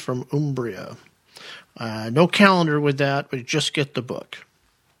recipes from Umbria. No calendar with that, but just get the book.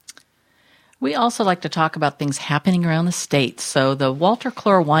 We also like to talk about things happening around the States. So the Walter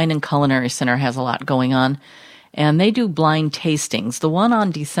Clore Wine and Culinary Center has a lot going on, and they do blind tastings. The one on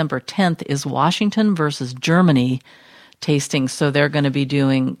December 10th is Washington versus Germany tastings. So they're going to be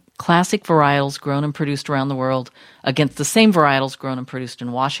doing classic varietals grown and produced around the world against the same varietals grown and produced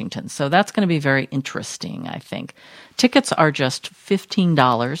in Washington. So that's going to be very interesting, I think. Tickets are just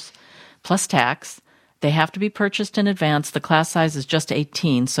 $15 plus tax. They have to be purchased in advance. The class size is just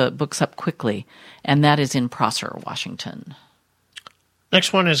 18, so it books up quickly. And that is in Prosser, Washington.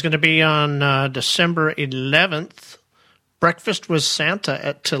 Next one is going to be on December 11th. Breakfast with Santa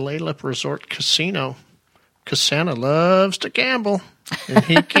at Tulalip Resort Casino. Because Santa loves to gamble. And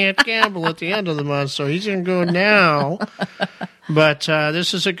he can't gamble at the end of the month, so he's going to go now. But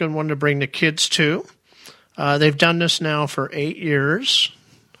this is a good one to bring the kids to. They've done this now for 8 years.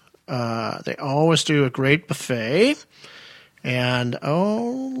 They always do a great buffet. And,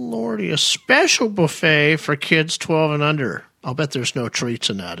 oh, Lordy, a special buffet for kids 12 and under. I'll bet there's no treats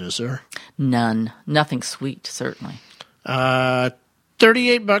in that, is there? None. Nothing sweet, certainly.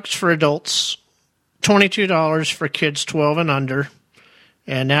 $38 for adults, $22 for kids 12 and under.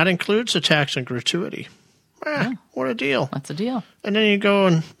 And that includes the tax and gratuity. What a deal. That's a deal. And then you go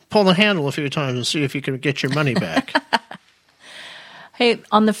and pull the handle a few times and see if you can get your money back. Hey,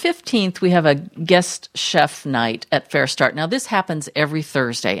 on the 15th, we have a guest chef night at Fair Start. Now, this happens every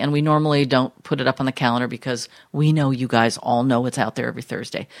Thursday, and we normally don't put it up on the calendar because we know you guys all know it's out there every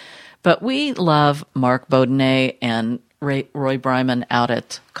Thursday. But we love Mark Beaudenay and Roy Bryman out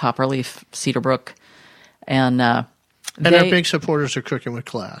at Copperleaf, Cedar Brook. And they're big supporters of Cooking with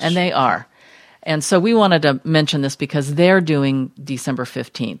Class. And they are. And so we wanted to mention this because they're doing December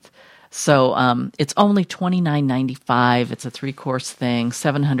 15th. So it's only $29.95. It's a 3-course thing,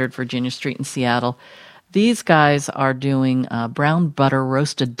 700 Virginia Street in Seattle. These guys are doing brown butter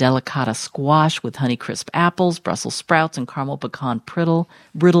roasted delicata squash with Honeycrisp apples, Brussels sprouts, and caramel pecan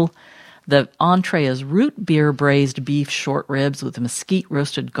brittle. The entree is root beer braised beef short ribs with mesquite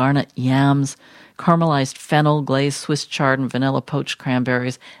roasted garnet yams, caramelized fennel, glazed Swiss chard, and vanilla poached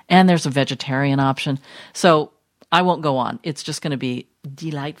cranberries. And there's a vegetarian option. So I won't go on. It's just going to be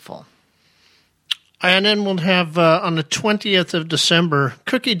delightful. And then we'll have, on the 20th of December,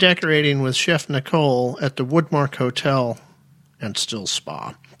 cookie decorating with Chef Nicole at the Woodmark Hotel and Still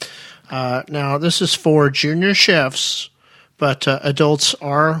Spa. Now, this is for junior chefs, but adults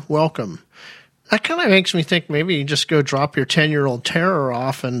are welcome. That kind of makes me think maybe you just go drop your 10-year-old terror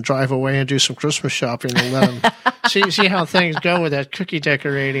off and drive away and do some Christmas shopping and let them see how things go with that cookie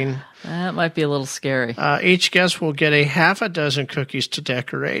decorating. That might be a little scary. Each guest will get a half a dozen cookies to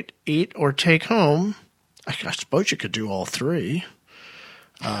decorate, eat, or take home. I suppose you could do all three.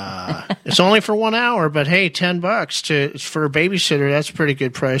 It's only for 1 hour, but hey, $10 for a babysitter. That's a pretty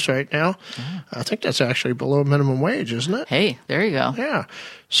good price right now. I think that's actually below minimum wage, isn't it? Hey, there you go. Yeah.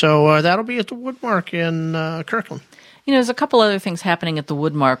 So that'll be at the Woodmark in Kirkland. You know, there's a couple other things happening at the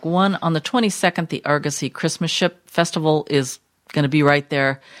Woodmark. One, on the 22nd, the Argosy Christmas Ship Festival is going to be right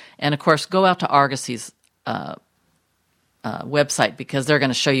there. And, of course, go out to Argosy's website because they're going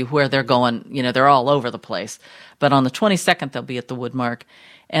to show you where they're going. You know, they're all over the place. But on the 22nd, they'll be at the Woodmark.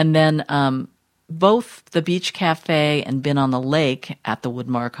 And then both the Beach Cafe and Bin on the Lake at the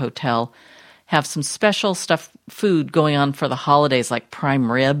Woodmark Hotel have some special food going on for the holidays, like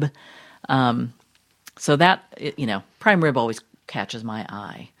prime rib. So that, you know, prime rib always catches my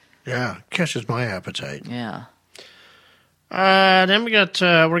eye. Yeah, catches my appetite. Yeah. Then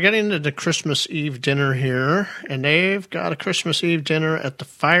we're getting into the Christmas Eve dinner here, and they've got a Christmas Eve dinner at the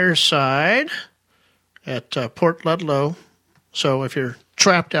Fireside at Port Ludlow. So if you're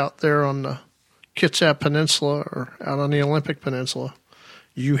trapped out there on the Kitsap Peninsula or out on the Olympic Peninsula,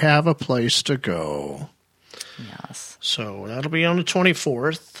 you have a place to go. Yes. So that'll be on the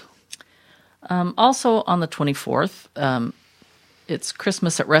 24th. Also on the 24th, it's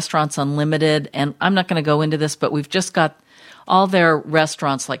Christmas at Restaurants Unlimited, and I'm not going to go into this, but we've just got all their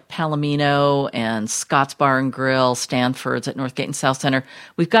restaurants like Palomino and Scott's Bar and Grill, Stanford's at Northgate and South Center.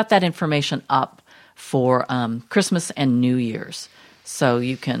 We've got that information up for Christmas and New Year's, so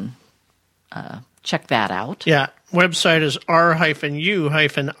you can check that out. Yeah, website is r-u-i.com.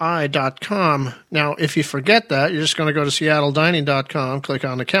 Now, if you forget that, you're just going to go to seattledining.com, click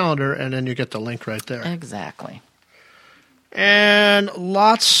on the calendar, and then you get the link right there. Exactly. And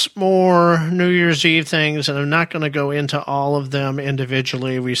lots more New Year's Eve things, and I'm not going to go into all of them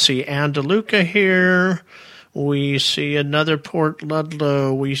individually. We see Andaluca here. We see another Port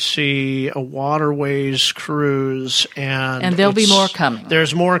Ludlow. We see a Waterways cruise. And there'll be more coming.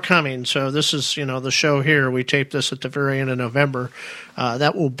 There's more coming. So this is, the show here. We taped this at the very end of November.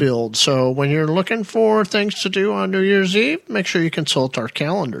 That will build. So when you're looking for things to do on New Year's Eve, make sure you consult our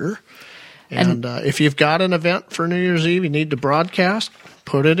calendar. And if you've got an event for New Year's Eve you need to broadcast,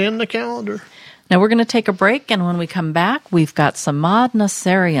 put it in the calendar. Now we're going to take a break, and when we come back, we've got Samad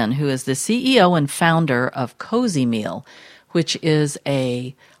Nasserian, who is the CEO and founder of Cozymeal, which is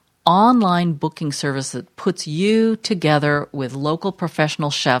a online booking service that puts you together with local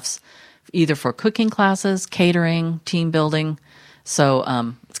professional chefs, either for cooking classes, catering, team building. So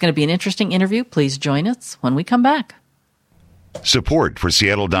it's going to be an interesting interview. Please join us when we come back. Support for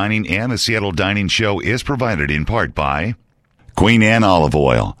Seattle Dining and the Seattle Dining Show is provided in part by Queen Anne Olive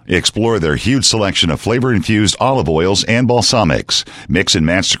Oil. Explore their huge selection of flavor-infused olive oils and balsamics. Mix and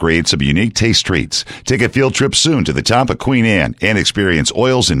match to create some unique taste treats. Take a field trip soon to the top of Queen Anne and experience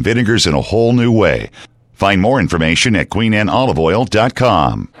oils and vinegars in a whole new way. Find more information at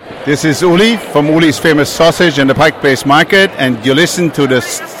queenanneoliveoil.com. This is Uli from Uli's Famous Sausage and the Pike Place Market, and you listen to the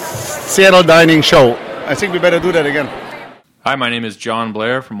Seattle Dining Show. I think we better do that again. Hi, my name is John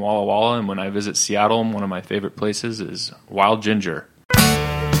Blair from Walla Walla, and when I visit Seattle, one of my favorite places is Wild Ginger.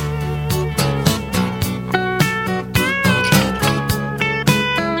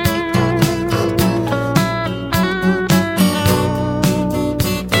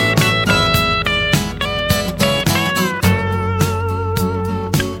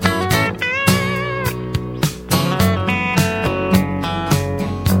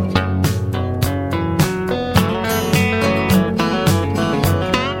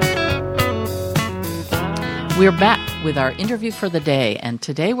 We're back with our interview for the day, and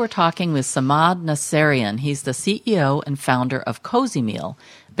today we're talking with Samad Nasserian. He's the CEO and founder of Cozymeal,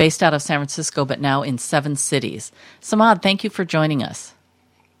 based out of San Francisco, but now in 7 cities. Samad, thank you for joining us.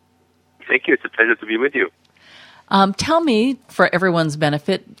 Thank you. It's a pleasure to be with you. Tell me, for everyone's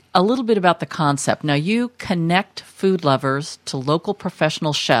benefit, a little bit about the concept. Now, you connect food lovers to local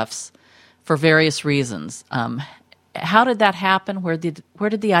professional chefs for various reasons. How did that happen? Where did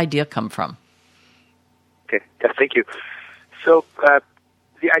the idea come from? Okay, yeah, thank you. So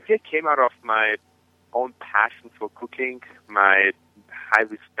the idea came out of my own passion for cooking, my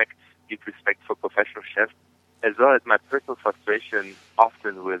deep respect for professional chefs, as well as my personal frustration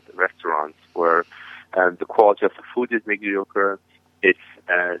often with restaurants where the quality of the food is mediocre, it's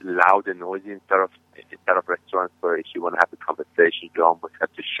loud and noisy instead of restaurants where if you want to have a conversation, you almost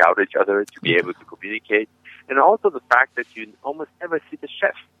have to shout at each other to be able to communicate. And also the fact that you almost never see the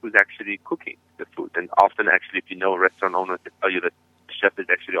chef who's actually cooking. The often, actually, if you know restaurant owners, they tell you that the chef is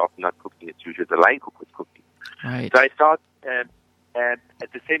actually often not cooking. It's usually the line cook who's cooking. Right. So I thought,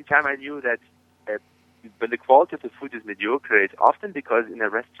 at the same time, I knew that when the quality of the food is mediocre, it's often because in a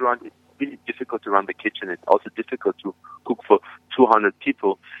restaurant it's really difficult to run the kitchen. It's also difficult to cook for 200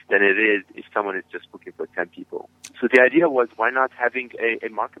 people than it is if someone is just cooking for 10 people. So the idea was, why not having a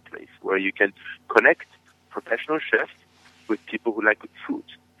marketplace where you can connect professional chefs with people who like good food,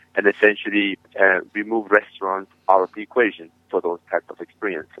 and essentially remove restaurants out of the equation for those types of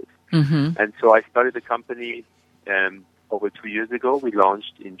experiences. Mm-hmm. And so I started the company over 2 years ago. We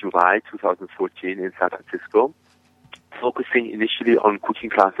launched in July 2014 in San Francisco, focusing initially on cooking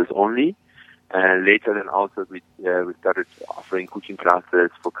classes only. Later then also we started offering cooking classes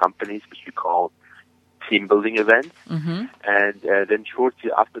for companies, which we call team building events. Mm-hmm. And then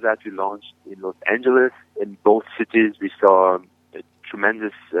shortly after that, we launched in Los Angeles. In both cities, we saw a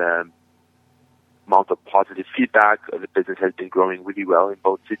tremendous amount of positive feedback. The business has been growing really well in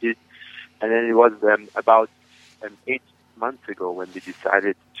both cities. And then it was about 8 months ago when we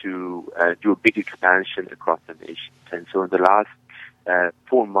decided to do a big expansion across the nation. And so in the last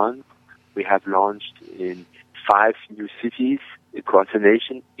 4 months, we have launched in 5 new cities across the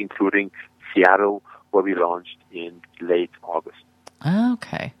nation, including Seattle, where we launched in late August.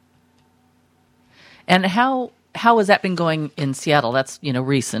 Okay. And how has that been going in Seattle? That's,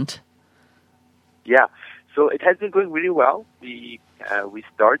 recent. Yeah. So it has been going really well. We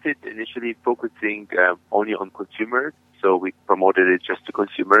started initially focusing only on consumers. So we promoted it just to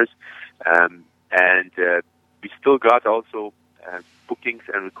consumers. And we still got also bookings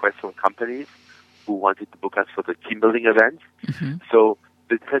and requests from companies who wanted to book us for the team building events. Mm-hmm. So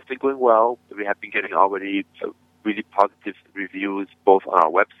this has been going well. We have been getting already really positive reviews, both on our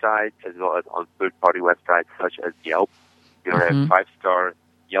website as well as on third-party websites such as Yelp. We are a 5-star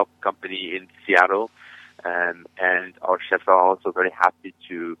Yelp company in Seattle. And our chefs are also very happy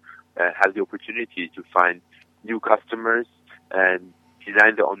to have the opportunity to find new customers and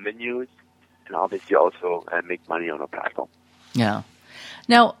design their own menus, and obviously also make money on our platform. Yeah.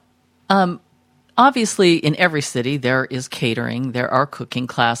 Now, obviously, in every city, there is catering, there are cooking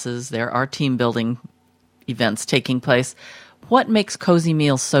classes, there are team building events taking place. What makes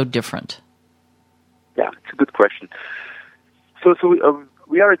Cozymeal so different? Yeah, it's a good question. So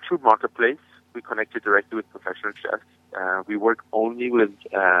we are a true marketplace. We connected directly with professional chefs. We work only with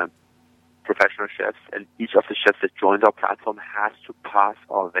professional chefs, and each of the chefs that joins our platform has to pass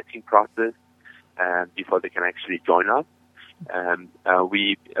our vetting process before they can actually join us.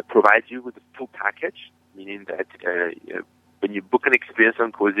 We provide you with a full package, meaning that when you book an experience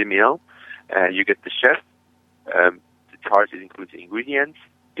on Cozymeal, you get the chef. The charge includes the ingredients.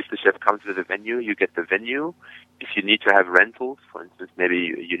 If the chef comes with a venue, you get the venue. If you need to have rentals, for instance, maybe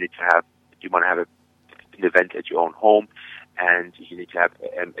you want to have an event at your own home, and you need to have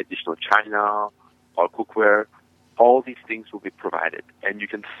additional china or cookware, all these things will be provided. And you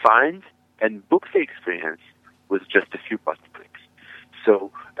can find and book the experience with just a few button clicks.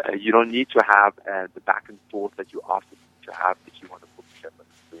 So you don't need to have the back and forth that you often need to have if you want to book a chef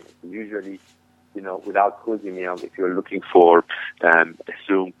experience. Usually, without Cozymeal, if you're looking for,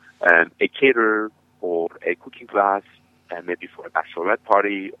 assume a caterer or a cooking class, maybe for a bachelorette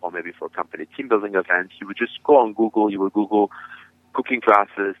party or maybe for a company team building event, you would just go on Google. You would Google cooking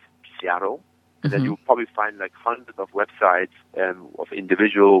classes Seattle, and then you'll probably find like hundreds of websites of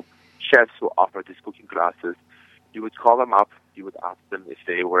individual chefs who offer these cooking classes. You would call them up. You would ask them if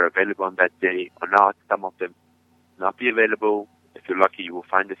they were available on that day or not. Some of them not be available. If you're lucky, you will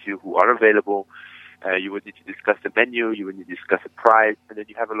find a few who are available. You would need to discuss the menu. You would need to discuss the price, and then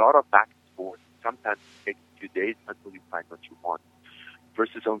you have a lot of back and forth. Sometimes it takes a few days until you find what you want.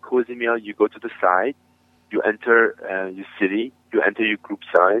 Versus on Cozymeal, you go to the site, you enter your city, you enter your group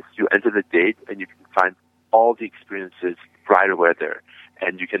size, you enter the date, and you can find all the experiences right away there.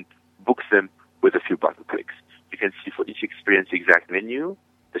 And you can book them with a few button clicks. You can see for each experience the exact menu,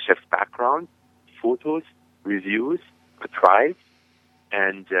 the chef's background, photos, reviews, the price,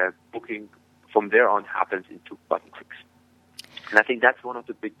 and booking from there on happens in 2 button clicks. And I think that's one of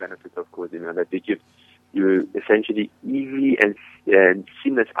the big benefits of Cozymeal, that they give you essentially easy and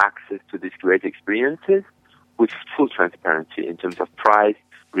seamless access to these great experiences with full transparency in terms of price,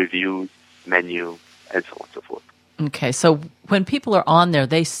 reviews, menu, and so on and so forth. Okay, so when people are on there,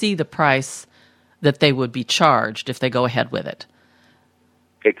 they see the price that they would be charged if they go ahead with it.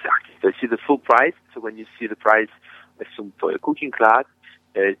 Exactly. They see the full price. So when you see the price, assume for a cooking class,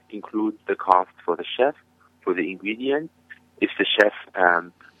 it includes the cost for the chef, for the ingredients. If the chef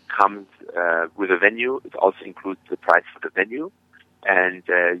comes with a venue, it also includes the price for the venue. and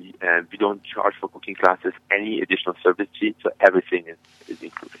we don't charge for cooking classes any additional service fee, so everything is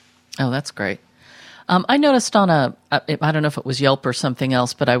included. Oh, that's great. I noticed on I don't know if it was Yelp or something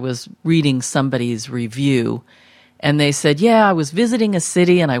else, but I was reading somebody's review, and they said, yeah, I was visiting a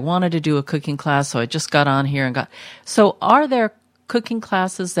city and I wanted to do a cooking class, so I just got on here and got... So are there cooking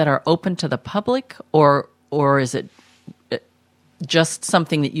classes that are open to the public, or is it just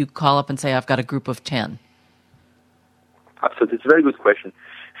something that you call up and say, I've got a group of 10? So it's a very good question.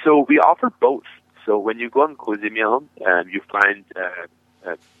 So we offer both. So when you go on Cozymeal, you find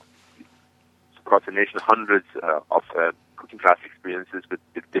across the nation hundreds of cooking class experiences with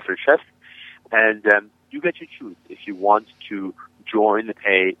different chefs, and you get to choose if you want to join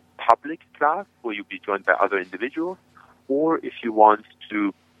a public class where you'll be joined by other individuals, or if you want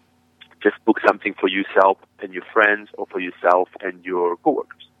to just book something for yourself and your friends, or for yourself and your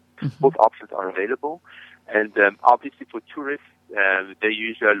coworkers. Mm-hmm. Both options are available, and obviously for tourists, they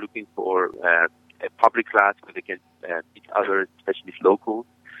usually are looking for a public class where they can meet others, especially locals,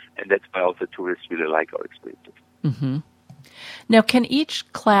 and that's why also tourists really like our experiences. Mm-hmm. Now, can each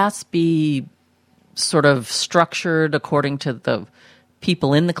class be sort of structured according to the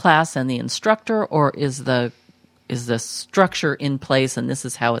people in the class and the instructor, or is the structure in place and this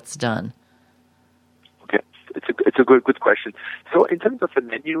is how it's done? Okay, it's a good question. So in terms of the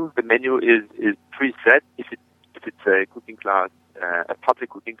menu is preset. If it's a cooking class, a public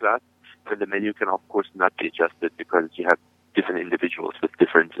cooking class, then the menu can of course not be adjusted because you have different individuals with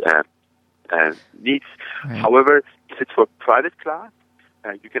different needs. Right. However, if it's for a private class,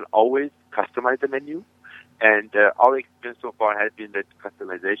 you can always customize the menu. And our experience so far has been that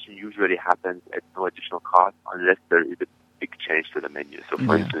customization usually happens at no additional cost unless there is a big change to the menu. So,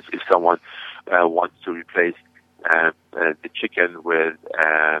 for instance, if someone wants to replace the chicken with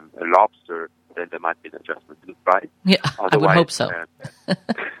a lobster, then there might be an adjustment to the price. Yeah, I would hope so.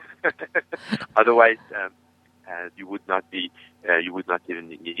 Otherwise, you would not even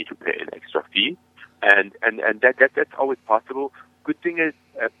need to pay an extra fee, and that's always possible. Good thing is,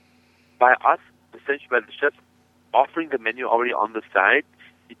 by us, essentially by the chefs offering the menu already on the side,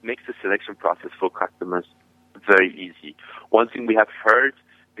 it makes the selection process for customers very easy. One thing we have heard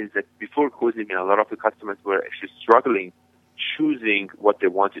is that before Cozymeal, a lot of the customers were actually struggling choosing what they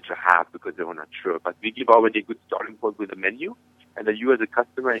wanted to have because they were not sure. But we give already a good starting point with the menu, and then you as a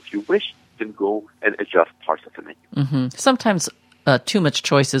customer, if you wish, can go and adjust parts of the menu. Mm-hmm. Sometimes too much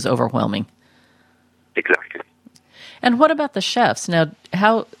choice is overwhelming. Exactly. And what about the chefs? Now,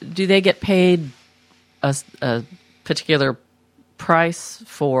 how do they get paid a particular price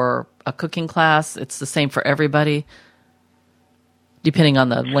for a cooking class? It's the same for everybody, depending on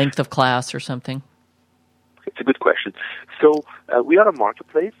the length of class or something? It's a good question. So we are a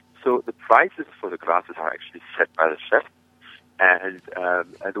marketplace, so the prices for the classes are actually set by the chef. And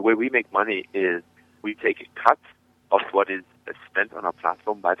the way we make money is we take a cut of what is spent on our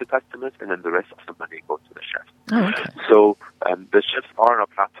platform by the customers, and then the rest of the money goes to the chefs. Oh, okay. So the chefs are on our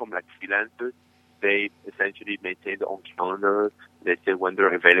platform like freelancers. They essentially maintain their own calendar. They say when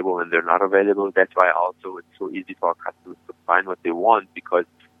they're available and they're not available. That's why also it's so easy for our customers to find what they want, because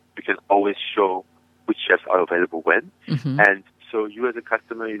we can always show which chefs are available when. Mm-hmm. And so you as a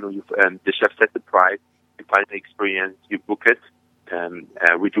customer, the chef sets the price, you find the experience, you book it.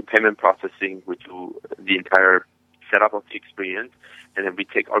 We do payment processing, we do the entire setup of the experience, and then we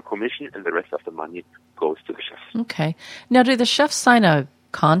take our commission, and the rest of the money goes to the chefs. Okay. Now, do the chefs sign a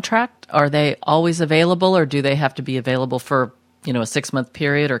contract? Are they always available, or do they have to be available for, a 6-month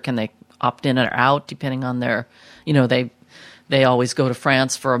period, or can they opt in or out depending on their, they always go to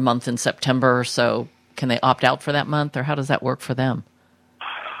France for a month in September, so can they opt out for that month, or how does that work for them?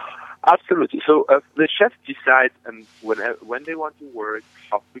 Absolutely. So the chefs decide when they want to work,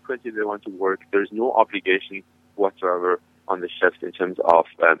 how frequently they want to work. There's no obligation whatsoever on the chefs in terms of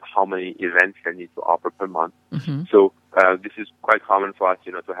how many events they need to offer per month. Mm-hmm. So this is quite common for us,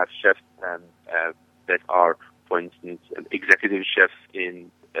 to have chefs that are, for instance, executive chefs in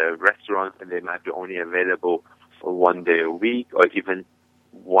restaurants, and they might be only available for 1 day a week, or even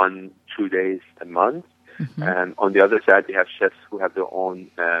 1-2 days a month. Mm-hmm. And on the other side, we have chefs who have their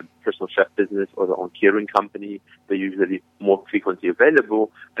own personal chef business or their own catering company. They're usually more frequently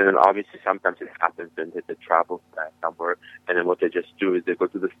available. And then obviously sometimes it happens when they travel somewhere. And then what they just do is they go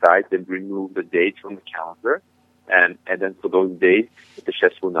to the site and remove the dates from the calendar. And then for those days, the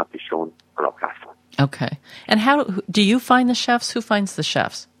chefs will not be shown on our platform. Okay. And how do you find the chefs? Who finds the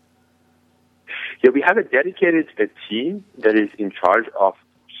chefs? Yeah, we have a dedicated team that is in charge of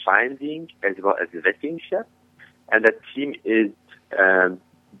finding as well as vetting chefs, and that team is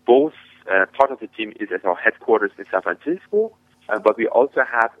both part of the team is at our headquarters in San Francisco, but we also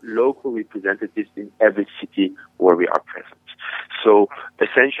have local representatives in every city where we are present. So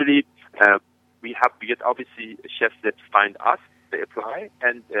essentially, we get obviously chefs that find us, they apply,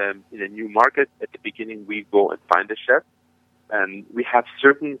 and in a new market, at the beginning, we go and find the chef. We have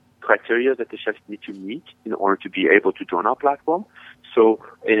certain criteria that the chefs need to meet in order to be able to join our platform. So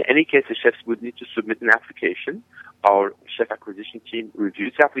in any case, the chefs would need to submit an application. Our chef acquisition team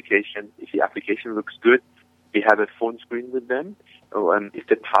reviews the application. If the application looks good, we have a phone screen with them. If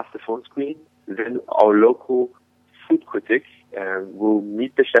they pass the phone screen, then our local food critic will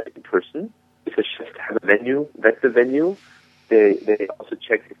meet the chef in person. If the chefs have a venue, vet the venue. They also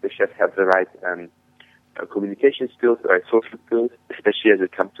check if the chefs have the right communication skills, the right social skills, especially as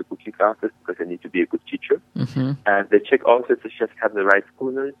it comes to cooking classes, because they need to be a good teacher. Mm-hmm. And they check also if the chefs have the right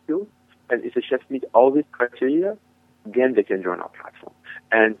culinary skills. And if the chefs meet all these criteria, then they can join our platform.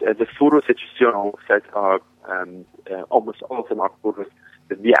 And the photos that you see on our website are almost all of them are photos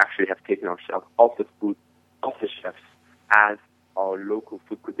that we actually have taken ourselves off the food, of the chefs, as our local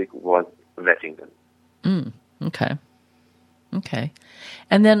food critic was vetting them. Okay.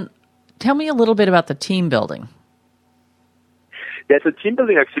 And then tell me a little bit about the team building. Yeah, so team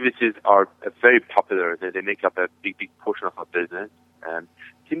building activities are very popular. They make up a big portion of our business.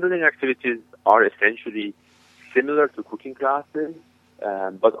 Team building activities are essentially similar to cooking classes,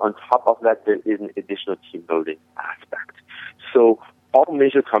 but on top of that, there is an additional team building aspect. So all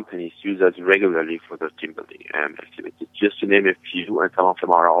major companies use us regularly for their team building activities. Just to name a few, and some of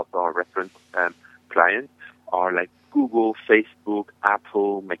them are also our reference clients, are like Google, Facebook,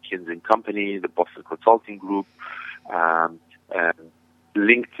 Apple, McKinsey & Company, the Boston Consulting Group,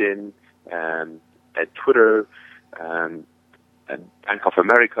 LinkedIn, Twitter, Bank of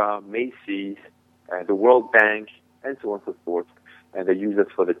America, Macy's, the World Bank, and so on and so forth. And they use us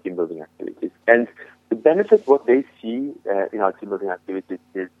for the team building activities. And the benefit, what they see in our team building activities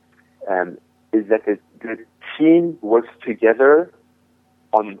is that the team works together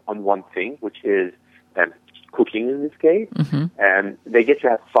on one thing, which is cooking in this case. Mm-hmm. And they get to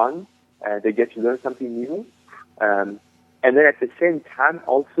have fun. They get to learn something new. And then at the same time,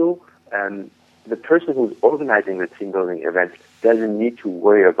 also, the person who's organizing the team building event doesn't need to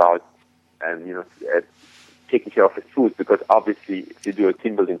worry about, taking care of the food, because obviously, if you do a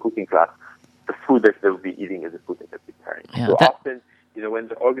team building cooking class, the food that they'll be eating is the food that they're preparing. Yeah, so often, when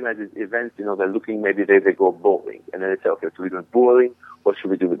they organize these events, they're looking, maybe they go bowling, and then they say, okay, so we're doing bowling. What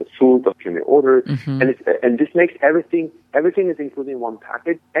should we do with the food? What can we order? Mm-hmm. And this makes everything is included in one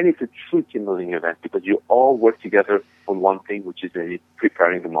package, and it's a true team building event because you all work together on one thing, which is really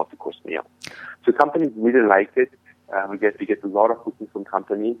preparing the multi-course meal. So companies really like it. We get a lot of cooking from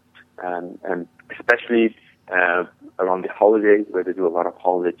companies, and especially around the holidays, where they do a lot of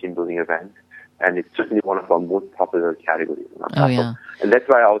holiday team building events. And it's certainly one of our most popular categories in our platform. Yeah. And that's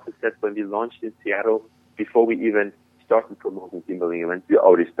why I also said when we launched in Seattle, before we even started promoting team building events, we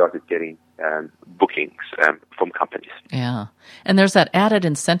already started getting bookings from companies. Yeah. And there's that added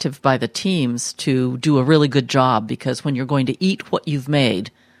incentive by the teams to do a really good job, because when you're going to eat what you've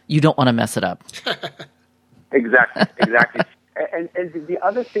made, you don't want to mess it up. Exactly. And the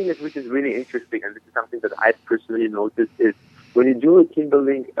other thing which is really interesting, and this is something that I personally noticed, is when you do a team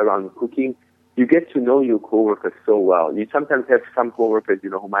building around cooking, you get to know your coworkers so well. You sometimes have some coworkers,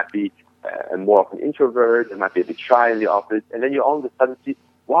 who might be more of an introvert, they might be a bit shy in the office, and then you all of a sudden see,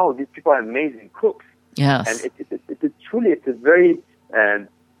 wow, these people are amazing cooks. Yes. And it's a very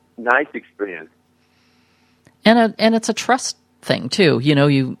nice experience. And it's a trust thing too.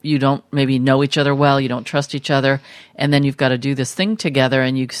 You don't maybe know each other well, you don't trust each other, and then you've got to do this thing together,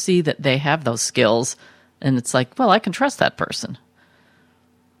 and you see that they have those skills, and it's like, well, I can trust that person.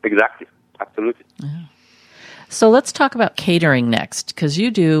 Exactly. Absolutely. Yeah. So let's talk about catering next, because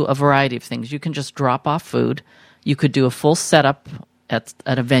you do a variety of things. You can just drop off food. You could do a full setup at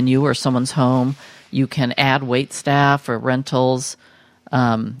a venue or someone's home. You can add wait staff or rentals.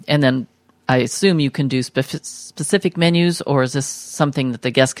 And then I assume you can do specific menus, or is this something that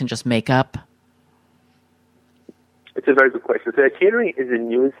the guest can just make up? It's a very good question. So catering is a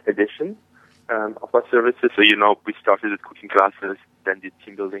newest addition of our services. So, we started with cooking classes, then did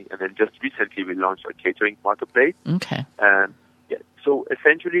team building, and then just recently we launched our catering marketplace. Okay. So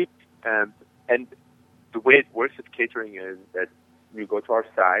essentially, and the way it works with catering is that you go to our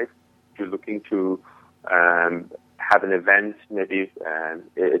site, you're looking to have an event, maybe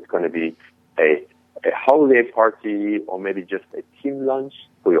it's going to be a holiday party, or maybe just a team lunch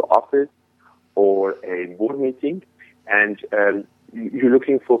for your office, or a board meeting, and you're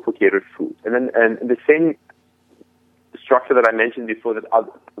looking for catered food. And then the same structure that I mentioned before, that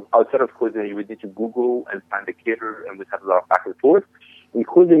outside of Cozymeal, you would need to Google and find a caterer, and we'd have a lot of back and forth. In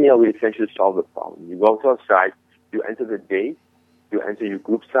Cozymeal, we essentially solve the problem. You go to our site, you enter the date, you enter your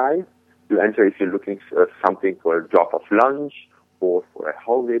group size, you enter if you're looking for something for a drop-off lunch, or for a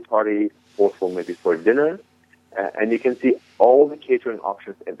holiday party, or for maybe for dinner, and you can see all the catering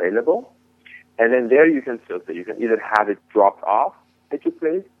options available. And then there you can filter. You can either have it dropped off at your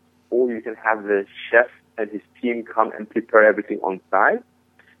place, or you can have the chef and his team come and prepare everything on site.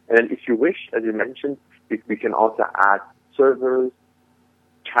 And then if you wish, as you mentioned, we can also add servers,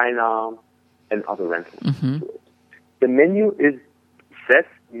 china, and other rentals to it. The menu is set,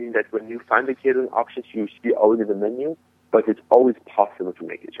 meaning that when you find the catering options, you see already the menu, but it's always possible to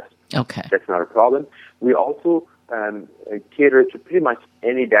make adjustments. Okay. That's not a problem. We also cater to pretty much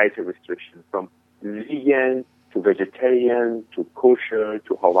any dietary restriction, from vegan to vegetarian to kosher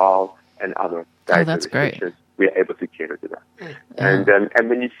to halal and other dietary restrictions. Great. We are able to cater to that. And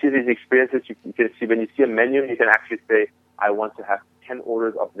when you see these experiences, you can see, when you see a menu, you can actually say, I want to have 10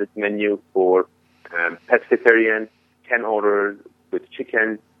 orders of this menu for pescatarian, 10 orders with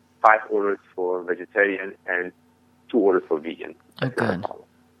chicken, 5 orders for vegetarian, and 2 orders for vegan. That's good.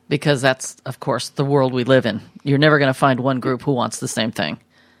 Because that's, of course, the world we live in. You're never going to find one group who wants the same thing.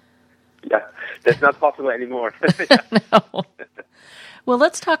 Yeah, that's not possible anymore. No. Well,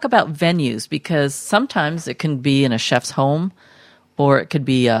 let's talk about venues, because sometimes it can be in a chef's home, or it could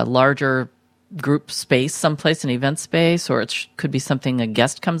be a larger group space, someplace, an event space, or it could be something a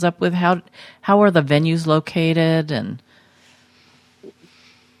guest comes up with. How are the venues located? And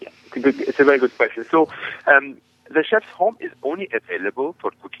it's a very good question. So the chef's home is only available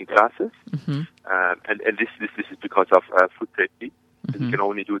for cooking classes, and this is because of food safety. You can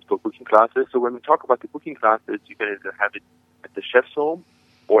only do it for cooking classes. So when we talk about the cooking classes, you can either have it at the chef's home,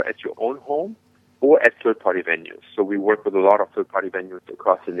 or at your own home, or at third-party venues. So we work with a lot of third-party venues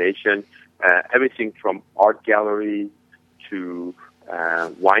across the nation, everything from art galleries to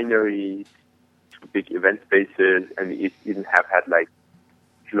wineries to big event spaces, and we even have had like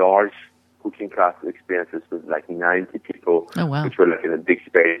large cooking class experiences with like 90 people, which were like in a big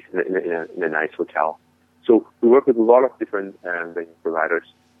space in a nice hotel. So we work with a lot of different venue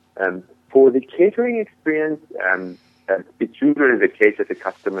providers. For the catering experience, it's usually the case that the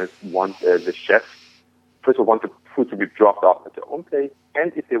customers want the chef, first of all, want the food to be dropped off at their own place,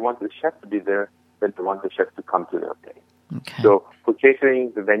 and if they want the chef to be there, then they want the chef to come to their place. Okay. So for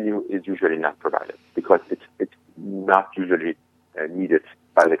catering, the venue is usually not provided because it's not usually needed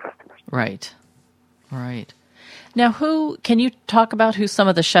by the customers. Right. Now, can you talk about who some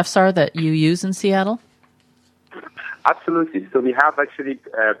of the chefs are that you use in Seattle? Absolutely. So we have actually,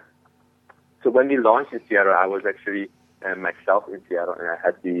 so when we launched in Seattle, I was actually myself in Seattle, and I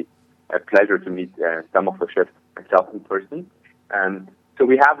had the pleasure to meet some of the chefs myself in person. So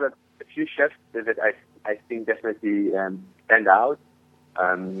we have a few chefs that I think definitely stand out.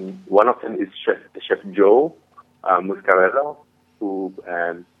 One of them is Chef Joe Muscarello, who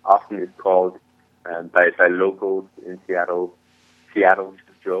often is called by locals in Seattle Chef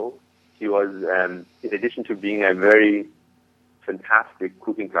Joe. He was, in addition to being a very fantastic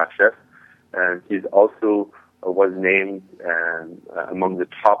cooking class chef, he's also was named among the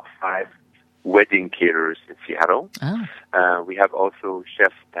top 5 wedding caterers in Seattle. We have also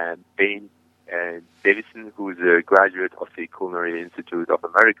Chef Bain Davison, who is a graduate of the Culinary Institute of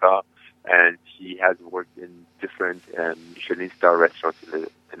America, and he has worked in different Michelin star restaurants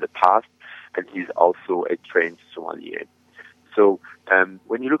in the past, and he's also a trained sommelier. So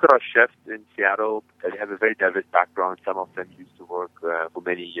when you look at our chefs in Seattle, they have a very diverse background. Some of them used to work for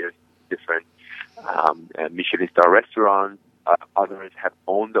many years in different Michelin star restaurants. Others have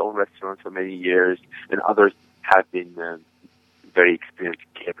owned their own restaurants for many years, and others have been very experienced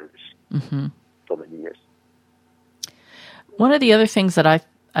caterers for many years. One of the other things that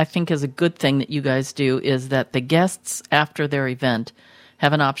I think is a good thing that you guys do is that the guests, after their event,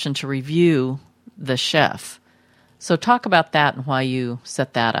 have an option to review the chef. So talk about that and why you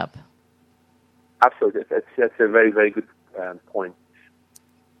set that up. Absolutely. That's a very, very good point.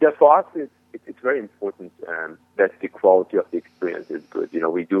 Yeah, for us, it's very important that the quality of the experience is good. You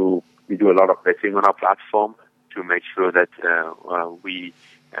know, we do a lot of vetting on our platform to make sure that we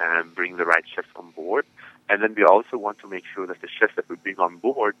bring the right chefs on board. And then we also want to make sure that the chefs that we bring on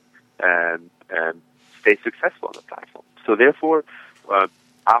board stay successful on the platform. So therefore,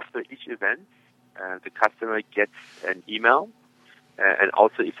 after each event, the customer gets an email, and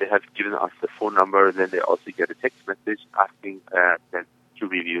also if they have given us the phone number, then they also get a text message asking them to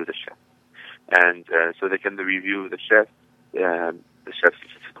review the chef. And so they can review the chef, the chef's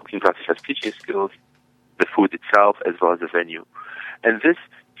cooking class, the chef's teaching skills, the food itself as well as the venue. And this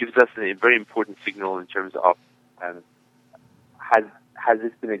gives us a very important signal in terms of has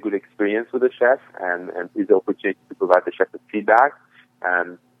this been a good experience with the chef, and is the opportunity to provide the chef with feedback,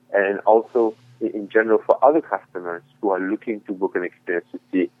 and also in general for other customers who are looking to book an experience to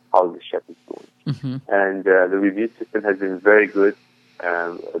see how the chef is doing. Mm-hmm. And the review system has been very good.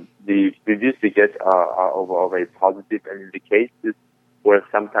 The reviews we get are overall very positive, and in the cases where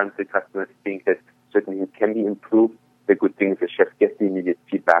sometimes the customers think that certain things can be improved, the good thing is the chef gets the immediate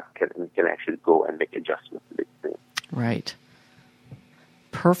feedback and can actually go and make adjustments to the experience. Right.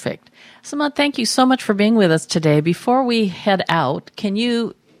 Perfect. Samad, thank you so much for being with us today. Before we head out, can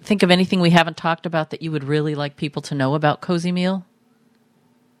you think of anything we haven't talked about that you would really like people to know about Cozymeal?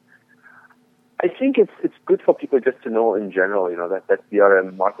 I think it's good for people just to know in general, that we are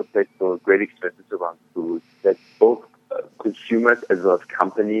a marketplace for great experiences around food, that both consumers as well as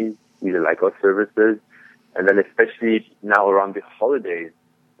companies really like our services, and then especially now around the holidays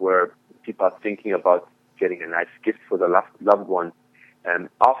where people are thinking about getting a nice gift for the loved ones.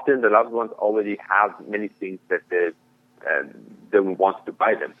 Often the loved ones already have many things that they want to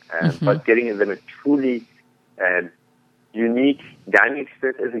buy them, but getting them a truly unique dining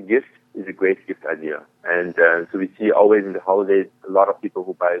experience as a gift is a great gift idea. And so we see always in the holidays a lot of people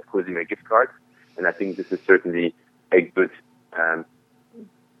who buy Cozymeal gift cards, and I think this is certainly a good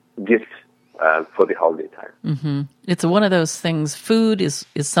gift for the holiday time. Mm-hmm. It's one of those things. Food is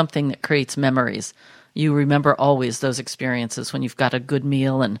something that creates memories. You remember always those experiences when you've got a good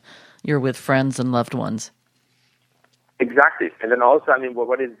meal and you're with friends and loved ones. Exactly. And then also,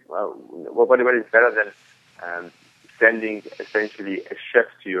 what is better than sending essentially a chef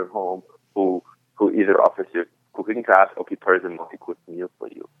to your home who either offers you a cooking class or prepares a multi-course meal for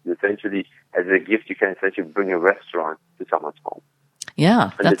you. You essentially, as a gift, you can essentially bring a restaurant to someone's home.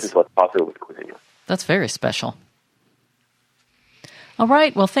 Yeah. And this is what's possible with Cozymeal. That's very special. All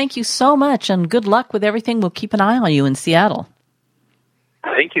right. Well, thank you so much, and good luck with everything. We'll keep an eye on you in Seattle.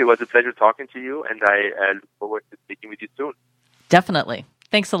 Thank you. It was a pleasure talking to you, and I look forward to speaking with you soon. Definitely.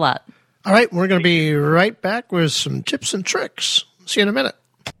 Thanks a lot. All right. We're going to be right back with some tips and tricks. See you in a minute.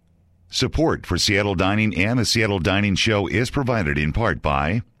 Support for Seattle Dining and the Seattle Dining Show is provided in part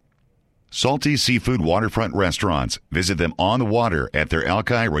by Salty Seafood Waterfront Restaurants. Visit them on the water at their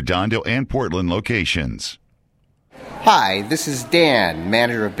Alki, Redondo, and Portland locations. Hi, this is Dan,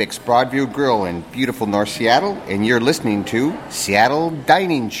 manager of Bick's Broadview Grill in beautiful North Seattle, and you're listening to Seattle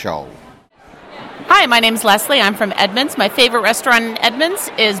Dining Show. Hi, my name's Leslie. I'm from Edmonds. My favorite restaurant in Edmonds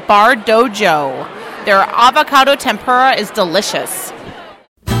is Bar Dojo. Their avocado tempura is delicious.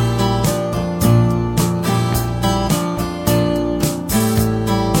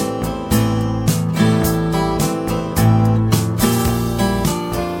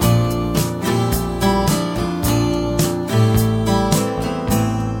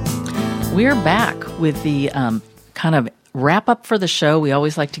 We're back with the kind of wrap up for the show. We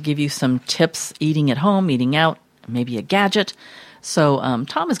always like to give you some tips, eating at home, eating out, maybe a gadget. So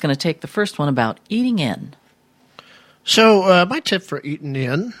Tom is going to take the first one about eating in. So my tip for eating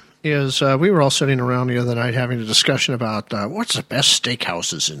in is we were all sitting around the other night having a discussion about what's the best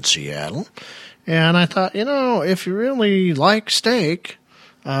steakhouses in Seattle. And I thought, if you really like steak,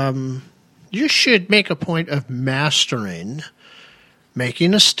 you should make a point of mastering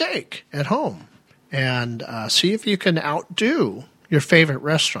making a steak at home and see if you can outdo your favorite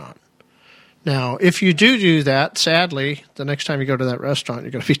restaurant. Now, if you do that, sadly, the next time you go to that restaurant,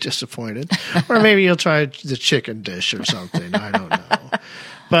 you're going to be disappointed. Or maybe you'll try the chicken dish or something. I don't know.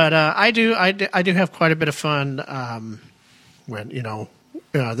 But I do have quite a bit of fun when,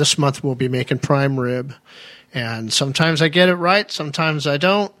 this month we'll be making prime rib. And sometimes I get it right, sometimes I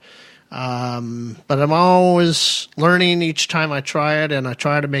don't. But I'm always learning each time I try it, and I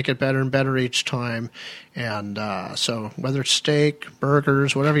try to make it better and better each time. And so whether it's steak,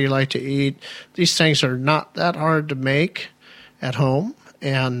 burgers, whatever you like to eat, these things are not that hard to make at home,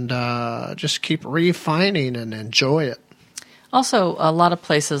 and just keep refining and enjoy it. Also, a lot of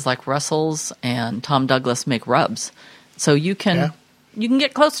places like Russell's and Tom Douglas make rubs, so you can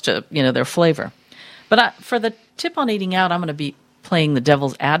get close to their flavor. But for the tip on eating out, I'm going to be playing the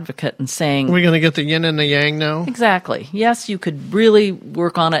devil's advocate and saying... Are we going to get the yin and the yang now? Exactly. Yes, you could really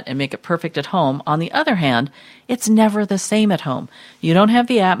work on it and make it perfect at home. On the other hand, it's never the same at home. You don't have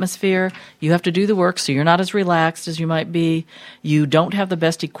the atmosphere. You have to do the work, so you're not as relaxed as you might be. You don't have the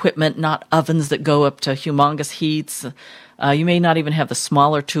best equipment, not ovens that go up to humongous heats. You may not even have the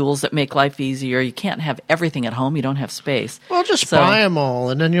smaller tools that make life easier. You can't have everything at home. You don't have space. Well, just buy them all,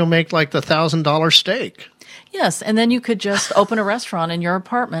 and then you'll make like the $1,000 steak. Yes, and then you could just open a restaurant in your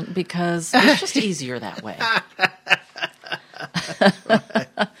apartment because it's just easier that way.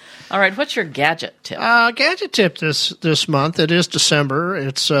 All right, what's your gadget tip? Gadget tip this month. It is December.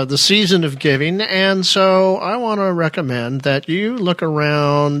 It's the season of giving, and so I want to recommend that you look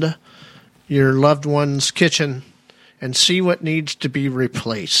around your loved one's kitchen and see what needs to be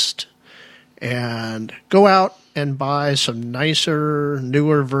replaced. And go out and buy some nicer,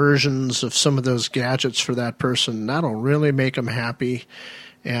 newer versions of some of those gadgets for that person. That'll really make them happy.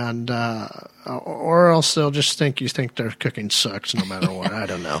 And or else they'll just think you think their cooking sucks no matter what. I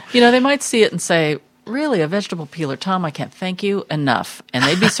don't know. They might see it and say, really, a vegetable peeler? Tom, I can't thank you enough. And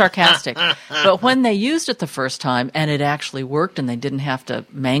they'd be sarcastic. But when they used it the first time and it actually worked and they didn't have to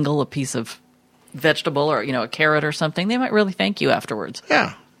mangle a piece of vegetable or, a carrot or something, they might really thank you afterwards.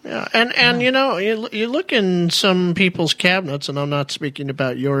 Yeah. Yeah, and you look in some people's cabinets, and I'm not speaking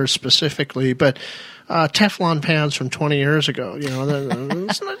about yours specifically, but Teflon pans from 20 years ago,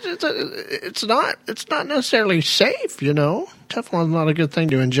 it's not necessarily safe, Teflon's not a good thing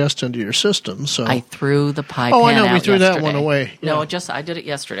to ingest into your system. So I threw the pie pan out. Oh, I know, we threw yesterday. that one away. No, I did it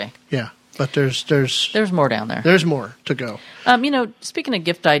yesterday. Yeah. But there's more down there. There's more to go. Speaking of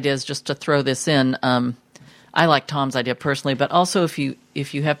gift ideas, just to throw this in, I like Tom's idea personally, but also if you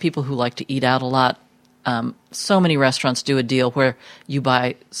have people who like to eat out a lot, so many restaurants do a deal where you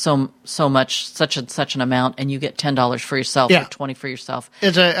buy so much, such and such an amount, and you get $10 for yourself or $20 for yourself.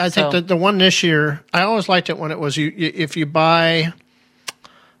 I think that the one this year, I always liked it when it was if you buy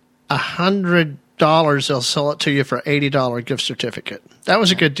 $100, they'll sell it to you for $80 gift certificate. That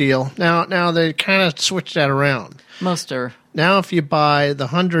was a good deal. Now they kind of switched that around. Most are. Now if you buy the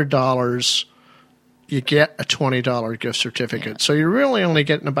 $100, you get a $20 gift certificate. Yeah. So you're really only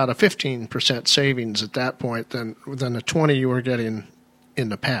getting about a 15% savings at that point than the 20 you were getting in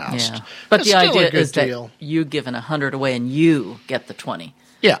the past. Yeah. But That's the still idea a good is deal. that you're giving 100 away and you get the 20.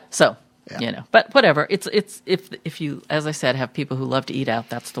 Yeah. So, but whatever. It's if you, as I said, have people who love to eat out,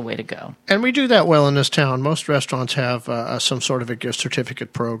 that's the way to go. And we do that well in this town. Most restaurants have some sort of a gift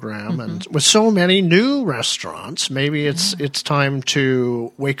certificate program. Mm-hmm. And with so many new restaurants, maybe it's time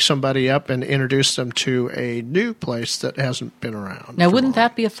to wake somebody up and introduce them to a new place that hasn't been around. Now, wouldn't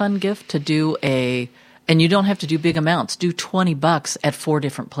that be a fun gift to do and you don't have to do big amounts. Do $20 at 4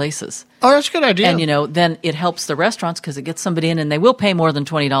 different places. Oh, that's a good idea. And, then it helps the restaurants because it gets somebody in, and they will pay more than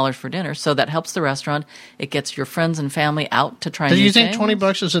 $20 for dinner. So that helps the restaurant. It gets your friends and family out to try. Do you think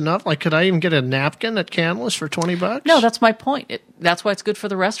 $20 is enough? Like, could I even get a napkin at Canlis for $20? No, that's my point. That's why it's good for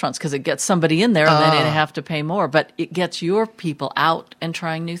the restaurants because it gets somebody in there, and then they have to pay more. But it gets your people out and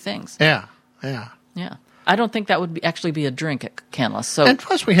trying new things. Yeah. I don't think that would actually be a drink at Canlis. And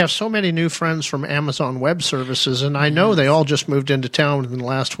plus, we have so many new friends from Amazon Web Services, and I know they all just moved into town within the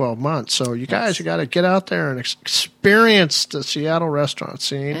last 12 months. So you guys, you got to get out there and experience the Seattle restaurant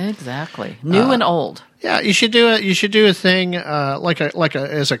scene. Exactly, new and old. Yeah, you should do it. You should do a thing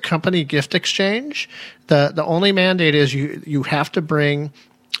as a company gift exchange. The only mandate is you have to bring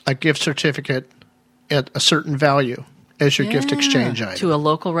a gift certificate at a certain value as your gift exchange item to a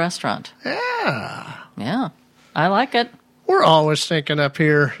local restaurant. Yeah, I like it. We're always thinking up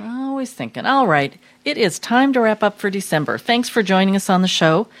here. Always thinking. All right, it is time to wrap up for December. Thanks for joining us on the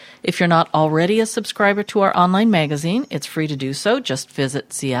show. If you're not already a subscriber to our online magazine, it's free to do so. Just visit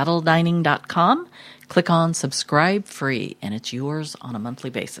seattledining.com, click on Subscribe Free, and it's yours on a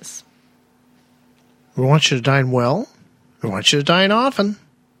monthly basis. We want you to dine well. We want you to dine often.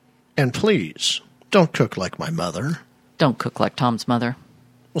 And please, don't cook like my mother. Don't cook like Tom's mother.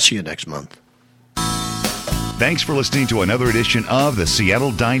 We'll see you next month. Thanks for listening to another edition of the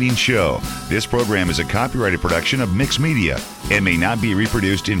Seattle Dining Show. This program is a copyrighted production of Mixed Media and may not be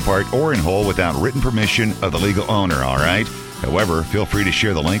reproduced in part or in whole without written permission of the legal owner, all right? However, feel free to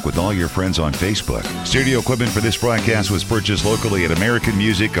share the link with all your friends on Facebook. Studio equipment for this broadcast was purchased locally at American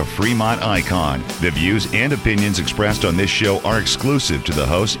Music of Fremont Icon. The views and opinions expressed on this show are exclusive to the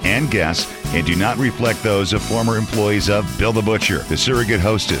host and guests and do not reflect those of former employees of Bill the Butcher, the Surrogate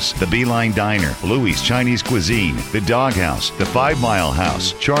Hostess, the Beeline Diner, Louie's Chinese Cuisine, the Doghouse, the 5 Mile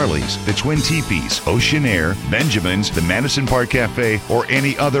House, Charlie's, the Twin Teepees, Ocean Air, Benjamin's, the Madison Park Cafe, or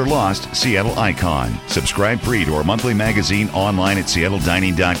any other lost Seattle icon. Subscribe free to our monthly magazine online at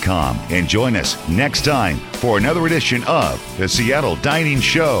seattledining.com and join us next time for another edition of the Seattle Dining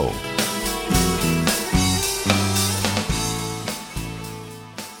Show.